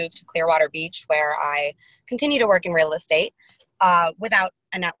and move to Clearwater Beach, where I continue to work in real estate without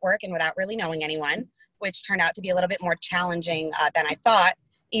a network and without really knowing anyone, which turned out to be a little bit more challenging than I thought.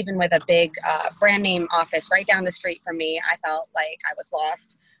 Even with a big brand name office right down the street from me, I felt like I was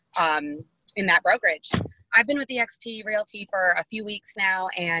lost in that brokerage. I've been with eXp Realty for a few weeks now,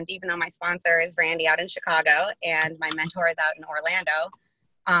 and even though my sponsor is Randy out in Chicago and my mentor is out in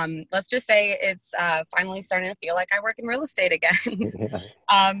Orlando, let's just say it's finally starting to feel like I work in real estate again.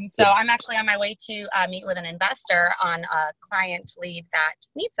 So I'm actually on my way to meet with an investor on a client lead that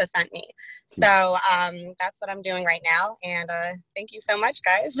Nitsa sent me. So that's what I'm doing right now, and thank you so much,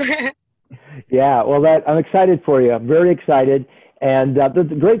 guys. Yeah, well, I'm excited for you. I'm very excited. And the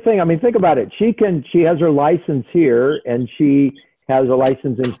great thing, I mean, think about it. She has her license here, and she has a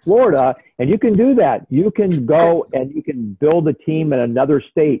license in Florida, and you can do that. You can go and you can build a team in another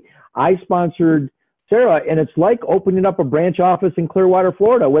state. I sponsored Sarah, and it's like opening up a branch office in Clearwater,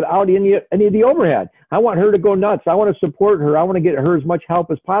 Florida without any of the overhead. I want her to go nuts. I want to support her. I want to get her as much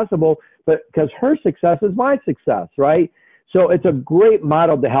help as possible, but because her success is my success, right? So it's a great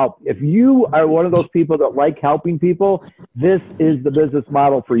model to help. If you are one of those people that like helping people, this is the business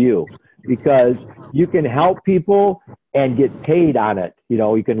model for you, because you can help people and get paid on it. You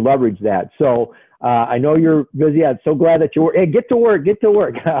know, you can leverage that. So I know you're busy. I'm so glad that you're. Hey, get to work. Get to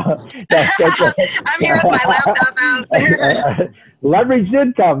work. I'm here with my laptop out. Leveraged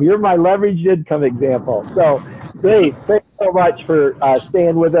income. You're my leveraged income example. So, great. Thanks so much for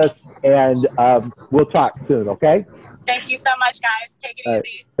staying with us, and we'll talk soon. Okay. Thank you so much, guys. Take it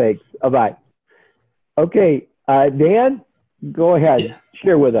easy. Thanks. Bye. Okay, Dan, go ahead. Yeah.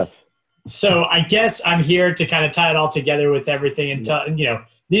 Share with us. So I guess I'm here to kind of tie it all together with everything and tell,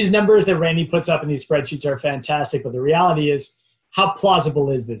 these numbers that Randy puts up in these spreadsheets are fantastic, but the reality is, how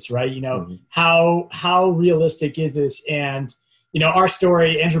plausible is this, right? How realistic is this? And, our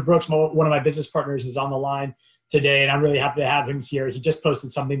story, Andrew Brooks, one of my business partners, is on the line today, and I'm really happy to have him here. He just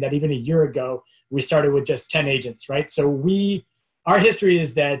posted something that even a year ago, we started with just 10 agents, right? So our history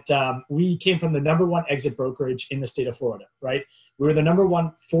is that we came from the #1 exit brokerage in the state of Florida, right? We were the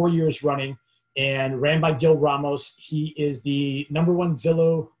 #1 4 years running, and ran by Gil Ramos. He is the #1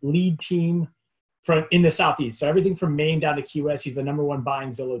 Zillow lead team in the Southeast. So everything from Maine down to Key West, he's the #1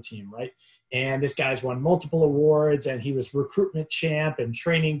 buying Zillow team, right? And this guy's won multiple awards, and he was recruitment champ and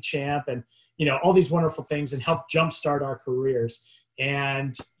training champ and, all these wonderful things, and helped jumpstart our careers.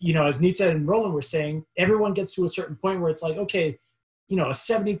 And, as Nitsa and Roland were saying, everyone gets to a certain point where it's like, okay, a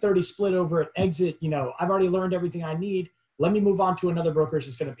 70-30 split over at exit, I've already learned everything I need. Let me move on to another brokerage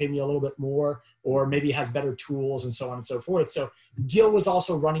that's going to pay me a little bit more, or maybe has better tools and so on and so forth. So Gil was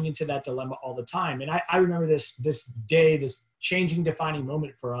also running into that dilemma all the time. And I remember this day, this changing, defining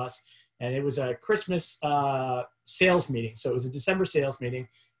moment for us. And it was a Christmas sales meeting. So it was a December sales meeting.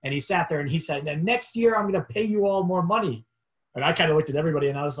 And he sat there and he said, "Now, next year, I'm going to pay you all more money." And I kind of looked at everybody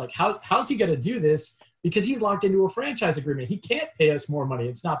and I was like, how's he going to do this? Because he's locked into a franchise agreement. He can't pay us more money.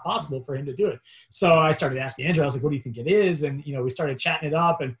 It's not possible for him to do it. So I started asking Andrew, I was like, what do you think it is? And, we started chatting it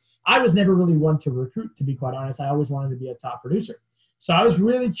up. And I was never really one to recruit, to be quite honest. I always wanted to be a top producer. So I was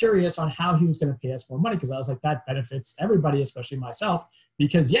really curious on how he was going to pay us more money, because I was like, that benefits everybody, especially myself.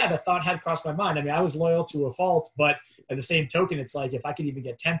 Because, the thought had crossed my mind. I mean, I was loyal to a fault, but at the same token, it's like, if I could even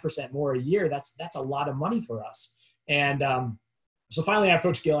get 10% more a year, that's a lot of money for us. And so finally I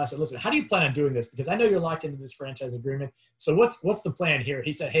approached Gil. I said, "Listen, how do you plan on doing this? Because I know you're locked into this franchise agreement. So what's the plan here?"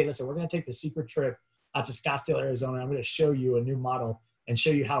 He said, "Hey, listen, we're going to take the secret trip out to Scottsdale, Arizona. I'm going to show you a new model and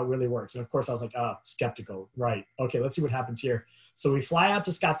show you how it really works." And of course I was like, skeptical, right? Okay, let's see what happens here. So we fly out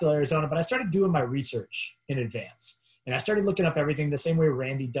to Scottsdale, Arizona, but I started doing my research in advance. And I started looking up everything the same way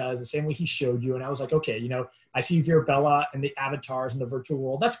Randy does, the same way he showed you. And I was like, okay, I see Virabella and the avatars in the virtual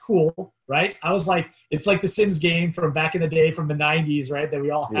world. That's cool, right? I was like, it's like the Sims game from back in the day from the 90s, right? That we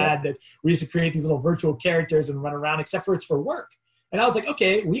all had, that we used to create these little virtual characters and run around, except for it's for work. And I was like,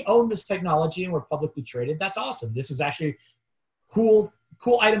 okay, we own this technology and we're publicly traded. That's awesome. This is actually cool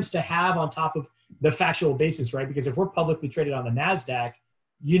items to have on top of the factual basis, right? Because if we're publicly traded on the NASDAQ,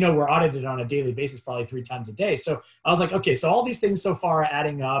 we're audited on a daily basis, probably 3 times a day. So I was like, okay, so all these things so far are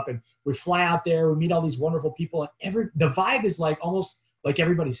adding up, and we fly out there, we meet all these wonderful people, and the vibe is like almost like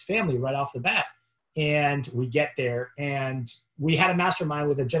everybody's family right off the bat. And we get there, and we had a mastermind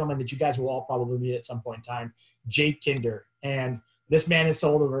with a gentleman that you guys will all probably meet at some point in time, Jake Kinder. And this man has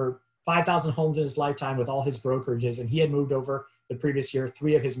sold over 5,000 homes in his lifetime with all his brokerages, and he had moved over the previous year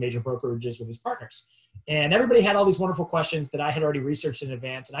 3 of his major brokerages with his partners. And everybody had all these wonderful questions that I had already researched in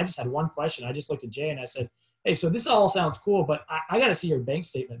advance. And I just had one question. I just looked at Jay and I said, "Hey, so this all sounds cool, but I got to see your bank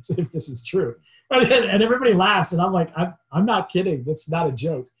statements if this is true." And everybody laughs. And I'm like, I'm not kidding. That's not a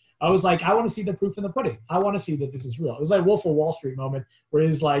joke. I was like, I want to see the proof in the pudding. I want to see that this is real. It was like Wolf of Wall Street moment where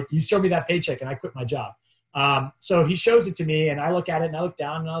he's like, "You show me that paycheck and I quit my job." So he shows it to me and I look at it and I look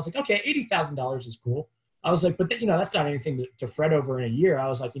down and I was like, okay, $80,000 is cool. I was like, but that's not anything to fret over in a year. I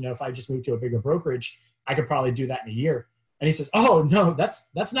was like, if I just moved to a bigger brokerage, I could probably do that in a year. And he says, "Oh no,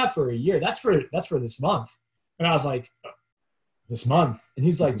 that's not for a year. That's for this month." And I was like, "This month?" And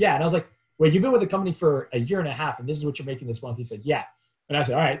he's like, "Yeah." And I was like, "Wait, you've been with the company for a year and a half and this is what you're making this month?" He said, "Yeah." And I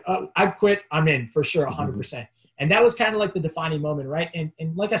said, "All right, I quit. I'm in for sure, 100%. And that was kind of like the defining moment, right?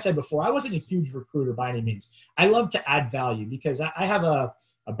 And like I said before, I wasn't a huge recruiter by any means. I love to add value because I have a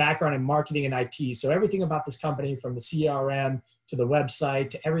background in marketing and IT. So everything about this company, from the CRM to the website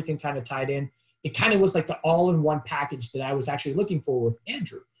to everything kind of tied in, it kind of was like the all-in-one package that I was actually looking for with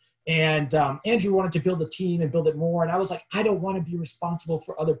Andrew. And Andrew wanted to build a team and build it more. And I was like, I don't want to be responsible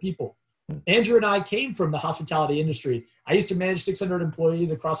for other people. Andrew and I came from the hospitality industry. I used to manage 600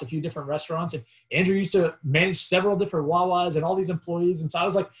 employees across a few different restaurants. And Andrew used to manage several different Wawas and all these employees. And so I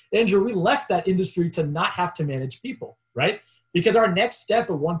was like, Andrew, we left that industry to not have to manage people, right? Because our next step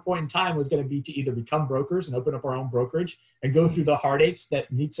at one point in time was going to be to either become brokers and open up our own brokerage and go through the heartaches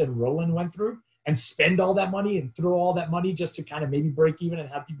that Nitsa and Roland went through and spend all that money and throw all that money just to kind of maybe break even and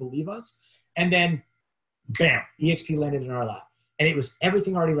have people leave us. And then, bam, EXP landed in our lap. And it was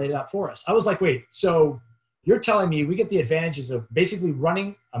everything already laid out for us. I was like, wait, so you're telling me we get the advantages of basically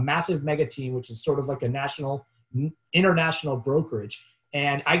running a massive mega team, which is sort of like a national, international brokerage.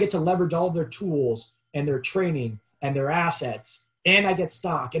 And I get to leverage all of their tools and their training and their assets. And I get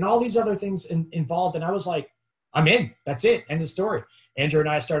stock and all these other things involved. And I was like, I'm in. That's it. End of story. Andrew and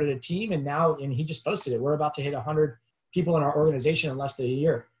I started a team, and he just posted it. We're about to hit 100 people in our organization in less than a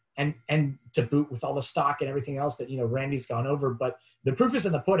year. And to boot with all the stock and everything else that, Randy's gone over. But the proof is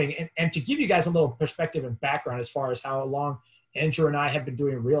in the pudding. And to give you guys a little perspective and background as far as how long Andrew and I have been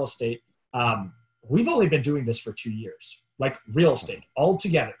doing real estate, we've only been doing this for 2 years, like real estate all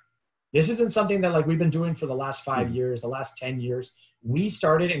together. This isn't something that we've been doing for the last 5 years, the last 10 years. We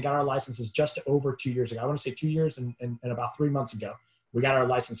started and got our licenses just over 2 years ago. I want to say 2 years and about 3 months ago, we got our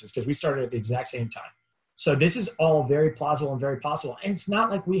licenses because we started at the exact same time. So this is all very plausible and very possible. And it's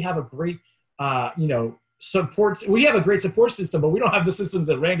not like we have a great, support. We have a great support system, but we don't have the systems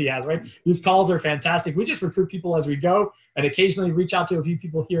that Randy has, right? These calls are fantastic. We just recruit people as we go and occasionally reach out to a few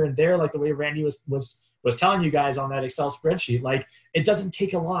people here and there, like the way Randy was telling you guys on that Excel spreadsheet. Like, it doesn't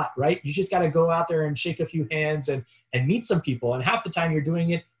take a lot, right? You just got to go out there and shake a few hands and meet some people. And half the time you're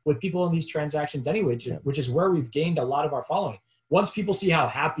doing it with people in these transactions anyway, which is where we've gained a lot of our following. Once people see how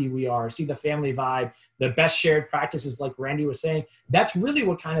happy we are, see the family vibe, the best shared practices, like Randy was saying, that's really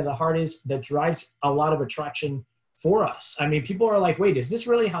what kind of the heart is that drives a lot of attraction for us. I mean, people are like, wait, is this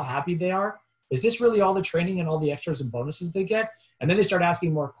really how happy they are? Is this really all the training and all the extras and bonuses they get? And then they start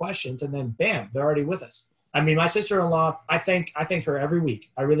asking more questions, and then bam, they're already with us. I mean, my sister-in-law, I thank her every week.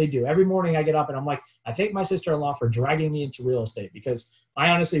 I really do. Every morning I get up and I'm like, I thank my sister-in-law for dragging me into real estate, because I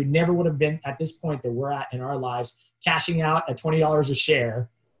honestly never would have been at this point that we're at in our lives, cashing out at $20 a share,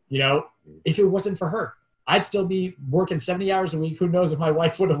 if it wasn't for her. I'd still be working 70 hours a week. Who knows if my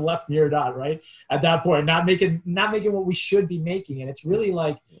wife would have left me or not, right? At that point, not making what we should be making. And it's really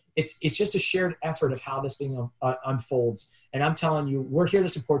like, it's just a shared effort of how this thing unfolds. And I'm telling you, we're here to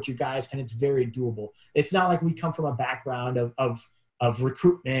support you guys, and it's very doable. It's not like we come from a background of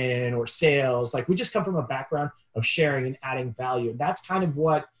recruitment or sales. Like, we just come from a background of sharing and adding value. That's kind of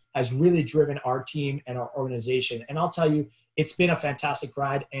what has really driven our team and our organization. And I'll tell you, it's been a fantastic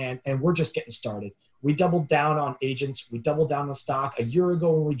ride, and we're just getting started. We doubled down on agents. We doubled down on stock. A year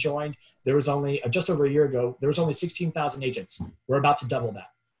ago when we joined, there was only, just over a year ago, there was only 16,000 agents. We're about to double that.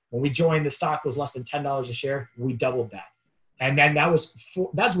 When we joined, the stock was less than $10 a share. We doubled that. And then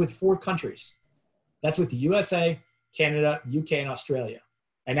that's with 4 countries. That's with the USA, Canada, UK, and Australia.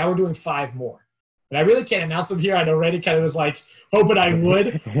 And now we're doing 5 more. And I really can't announce them here. I know Randy kind of was like hoping I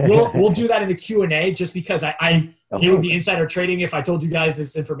would. We'll do that in the Q&A, just because it would be insider trading if I told you guys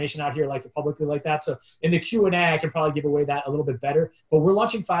this information out here publicly like that. So in the Q&A, I can probably give away that a little bit better. But we're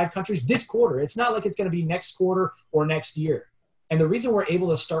launching 5 countries this quarter. It's not like it's going to be next quarter or next year. And the reason we're able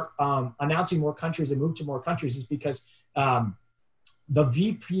to start announcing more countries and move to more countries is because the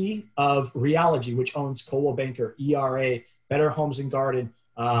VP of Realogy, which owns Coldwell Banker, ERA, Better Homes and Garden,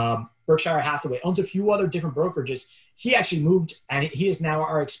 Berkshire Hathaway, owns a few other different brokerages. He actually moved, and he is now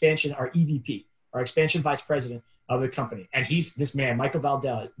our EVP, our expansion vice president of the company. And he's this man, Michael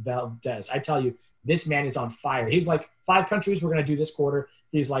Valdez. I tell you, this man is on fire. He's like, 5 countries we're going to do this quarter.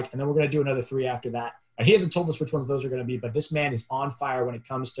 He's like, and then we're going to do another 3 after that. And he hasn't told us which ones those are going to be, but this man is on fire when it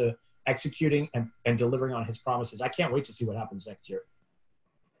comes to executing and delivering on his promises. I can't wait to see what happens next year.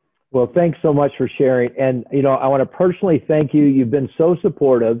 Well, thanks so much for sharing. And, I want to personally thank you. You've been so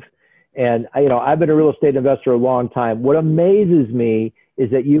supportive. And, I've been a real estate investor a long time. What amazes me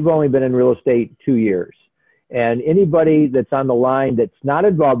is that you've only been in real estate 2 years. And anybody that's on the line that's not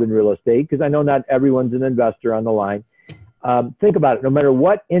involved in real estate, because I know not everyone's an investor on the line, think about it. No matter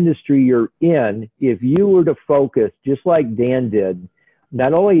what industry you're in, if you were to focus just like Dan did,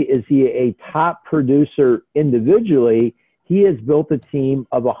 not only is he a top producer individually, he has built a team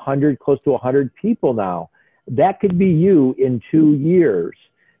of 100, close to 100 people now. That could be you in 2 years.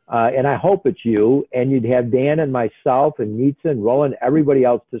 And I hope it's you, and you'd have Dan and myself and Nitsa and Roland, everybody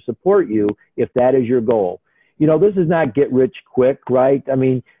else to support you if that is your goal. This is not get rich quick, right? I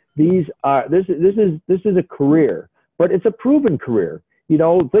mean, this is a career, but it's a proven career.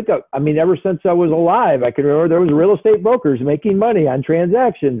 Ever since I was alive, I can remember there was real estate brokers making money on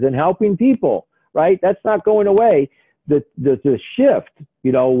transactions and helping people, right? That's not going away. The shift,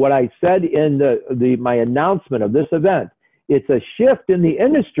 what I said in my announcement of this event, it's a shift in the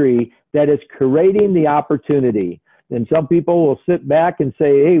industry that is creating the opportunity. And some people will sit back and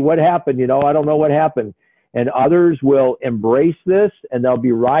say, hey, what happened? I don't know what happened. And others will embrace this, and they'll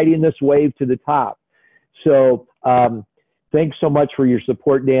be riding this wave to the top. So thanks so much for your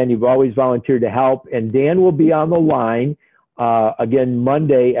support, Dan. You've always volunteered to help. And Dan will be on the line again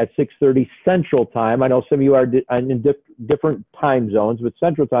Monday at 6:30 Central Time. I know some of you are in different time zones, but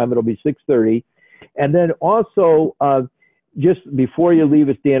Central Time, it'll be 6:30. And then also, just before you leave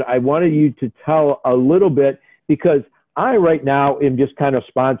us, Dan, I wanted you to tell a little bit, because I right now am just kind of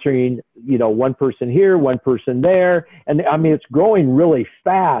sponsoring, you know, one person here, one person there. And I mean, it's growing really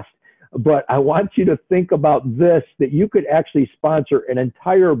fast, but I want you to think about this, that you could actually sponsor an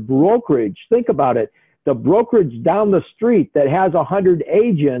entire brokerage. Think about it. The brokerage down the street that has 100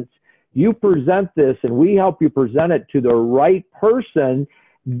 agents, you present this and we help you present it to the right person.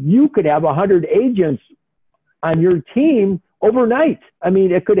 You could have 100 agents on your team overnight. I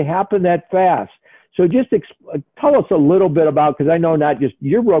mean, it could happen that fast. So just tell us a little bit about, because I know not just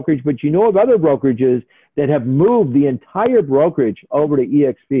your brokerage, but you know of other brokerages that have moved the entire brokerage over to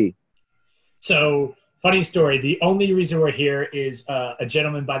EXP. So funny story. The only reason we're here is a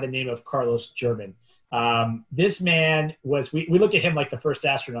gentleman by the name of Carlos German. This man was, we look at him like the first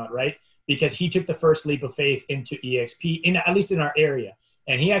astronaut, right? Because he took the first leap of faith into EXP, at least in our area.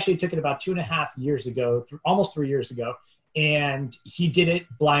 And he actually took it about 2.5 years ago, almost 3 years ago. And he did it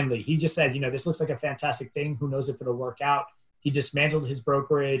blindly. He just said, you know, this looks like a fantastic thing. Who knows if it'll work out? He dismantled his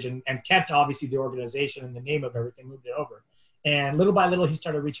brokerage and kept obviously the organization and the name of everything, moved it over. And little by little, he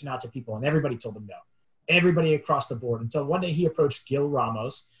started reaching out to people and everybody told him no. Everybody across the board. Until one day he approached Gil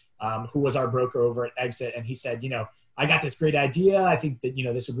Ramos, who was our broker over at Exit. And he said, you know, I got this great idea. I think that, you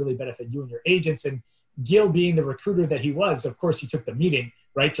know, this would really benefit you and your agents. And Gil, being the recruiter that he was, of course, he took the meeting,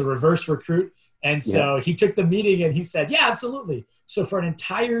 right, to reverse recruit. And so he took the meeting and he said, yeah, absolutely. So for an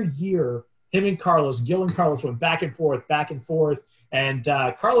entire year, him and Carlos, Gil and Carlos went back and forth, back and forth. And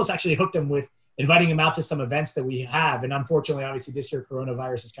Carlos actually hooked him with inviting him out to some events that we have. And unfortunately, obviously this year,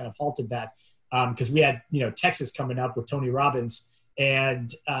 coronavirus has kind of halted that because we had, you know, Texas coming up with Tony Robbins.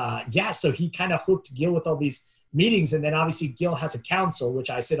 And so he kind of hooked Gil with all these meetings. And then obviously Gil has a council,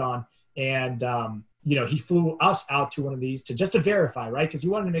 which I sit on. And, you know, he flew us out to one of these to verify, right? Because he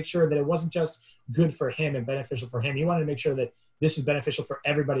wanted to make sure that it wasn't just good for him and beneficial for him. He wanted to make sure that this is beneficial for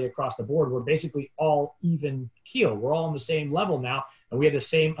everybody across the board. We're basically all even keel. We're all on the same level now, and we have the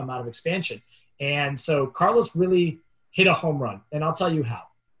same amount of expansion. And so Carlos really hit a home run, and I'll tell you how.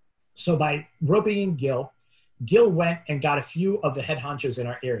 So by roping in Gil went and got a few of the head honchos in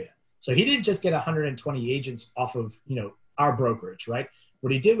our area. So he didn't just get 120 agents off of, you know, our brokerage, right?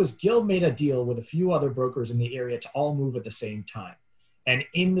 What he did was Gil made a deal with a few other brokers in the area to all move at the same time and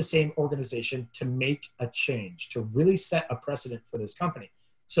in the same organization to make a change, to really set a precedent for this company.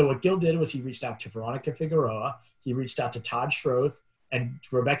 So what Gil did was he reached out to Veronica Figueroa, he reached out to Todd Schroth, and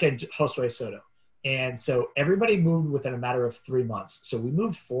Rebecca Josue Soto. And so everybody moved within a matter of 3 months. So we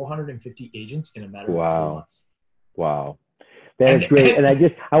moved 450 agents in a matter of 3 months. Wow. That's great. And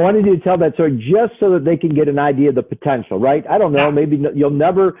I wanted you to tell that story just so that they can get an idea of the potential, right? I don't know, maybe you'll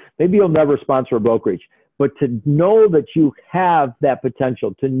never sponsor a brokerage, but to know that you have that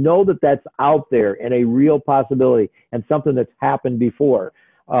potential, to know that that's out there and a real possibility and something that's happened before.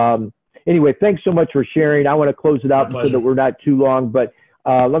 Anyway, thanks so much for sharing. I want to close it out so that we're not too long, but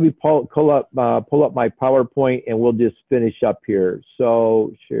let me pull up my PowerPoint and we'll just finish up here.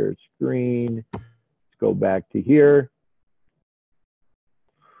 So share screen, let's go back to here.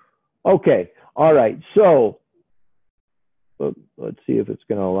 Okay. All right. So let's see if it's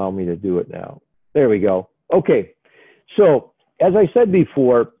going to allow me to do it now. There we go. Okay. So as I said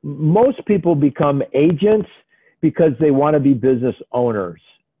before, most people become agents because they want to be business owners,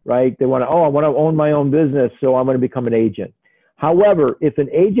 right? They want to, I want to own my own business, so I'm going to become an agent. However, if an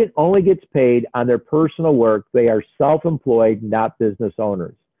agent only gets paid on their personal work, they are self-employed, not business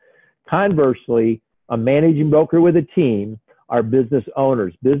owners. Conversely, a managing broker with a team are business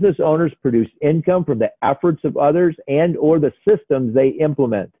owners. Business owners produce income from the efforts of others and or the systems they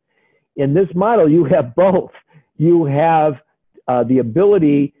implement. In this model, you have both. You have the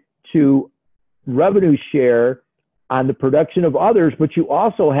ability to revenue share on the production of others, but you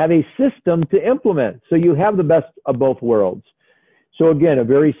also have a system to implement. So you have the best of both worlds. So again, a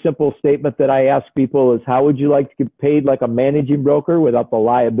very simple statement that I ask people is, how would you like to get paid like a managing broker without the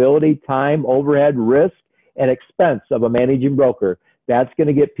liability, time, overhead, risk, and expense of a managing broker? That's going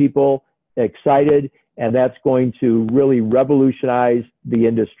to get people excited, and that's going to really revolutionize the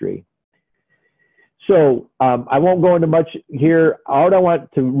industry. So I won't go into much here. All I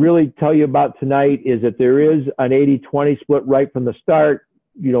want to really tell you about tonight is that there is an 80-20 split right from the start.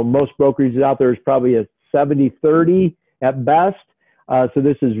 You know, most brokerages out there is probably a 70-30 at best. So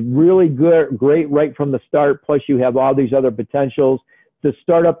this is really good, great right from the start. Plus you have all these other potentials. To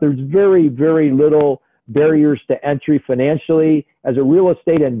start up, there's very, very little barriers to entry financially. As a real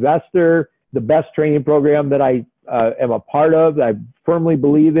estate investor, the best training program that I am a part of, I firmly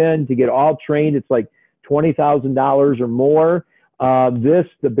believe in, to get all trained, it's like $20,000 or more.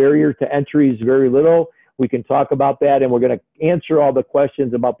 The barrier to entry is very little. We can talk about that, and we're going to answer all the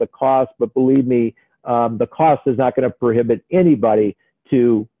questions about the cost, but believe me, the cost is not going to prohibit anybody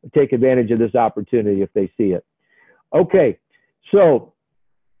to take advantage of this opportunity if they see it. Okay, so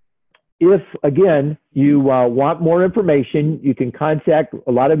if, again, you want more information, you can contact,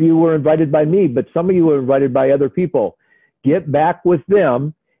 a lot of you were invited by me, but some of you were invited by other people. Get back with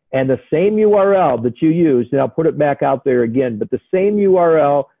them, and the same URL that you used, and I'll put it back out there again, but the same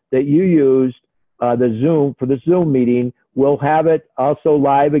URL that you used for the Zoom meeting, we'll have it also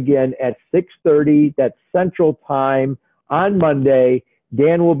live again at 6:30, that's Central Time on Monday.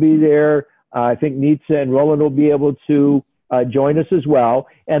 Dan will be there. I think Nitsa and Roland will be able to join us as well.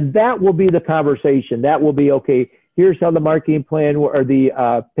 And that will be the conversation. That will be, okay, here's how the marketing plan or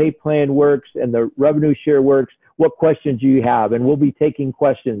the pay plan works and the revenue share works. What questions do you have? And we'll be taking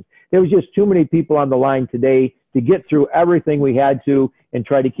questions. There was just too many people on the line today to get through everything we had to and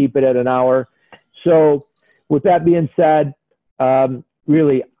try to keep it at an hour. So with that being said,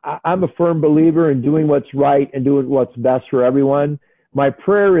 really, I'm a firm believer in doing what's right and doing what's best for everyone. My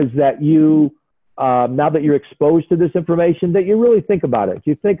prayer is that you, now that you're exposed to this information, that you really think about it.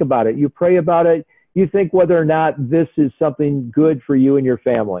 You think about it. You pray about it. You think whether or not this is something good for you and your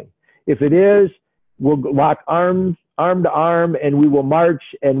family. If it is, we'll lock arm to arm, and we will march,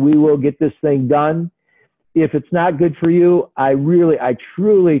 and we will get this thing done. If it's not good for you, I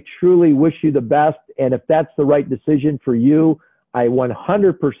truly wish you the best. And if that's the right decision for you, I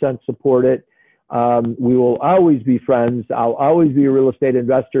 100% support it. We will always be friends. I'll always be a real estate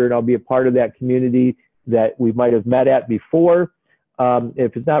investor, and I'll be a part of that community that we might have met at before.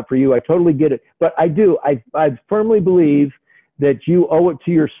 If it's not for you, I totally get it. But I firmly believe that you owe it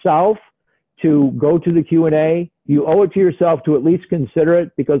to yourself to go to the Q&A. You owe it to yourself to at least consider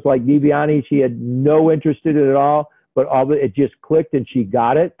it, because like Viviani, she had no interest in it at all, but it just clicked and she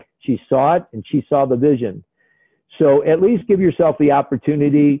got it. She saw it and she saw the vision. So at least give yourself the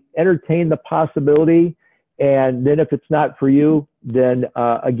opportunity, entertain the possibility. And then if it's not for you, then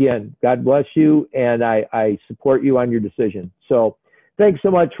again, God bless you. And I support you on your decision. So thanks so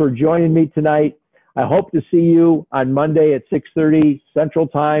much for joining me tonight. I hope to see you on Monday at 6:30 Central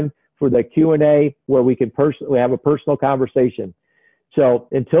Time for the Q&A, where we can have a personal conversation. So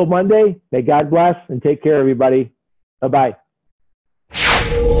until Monday, may God bless and take care, everybody. Bye-bye.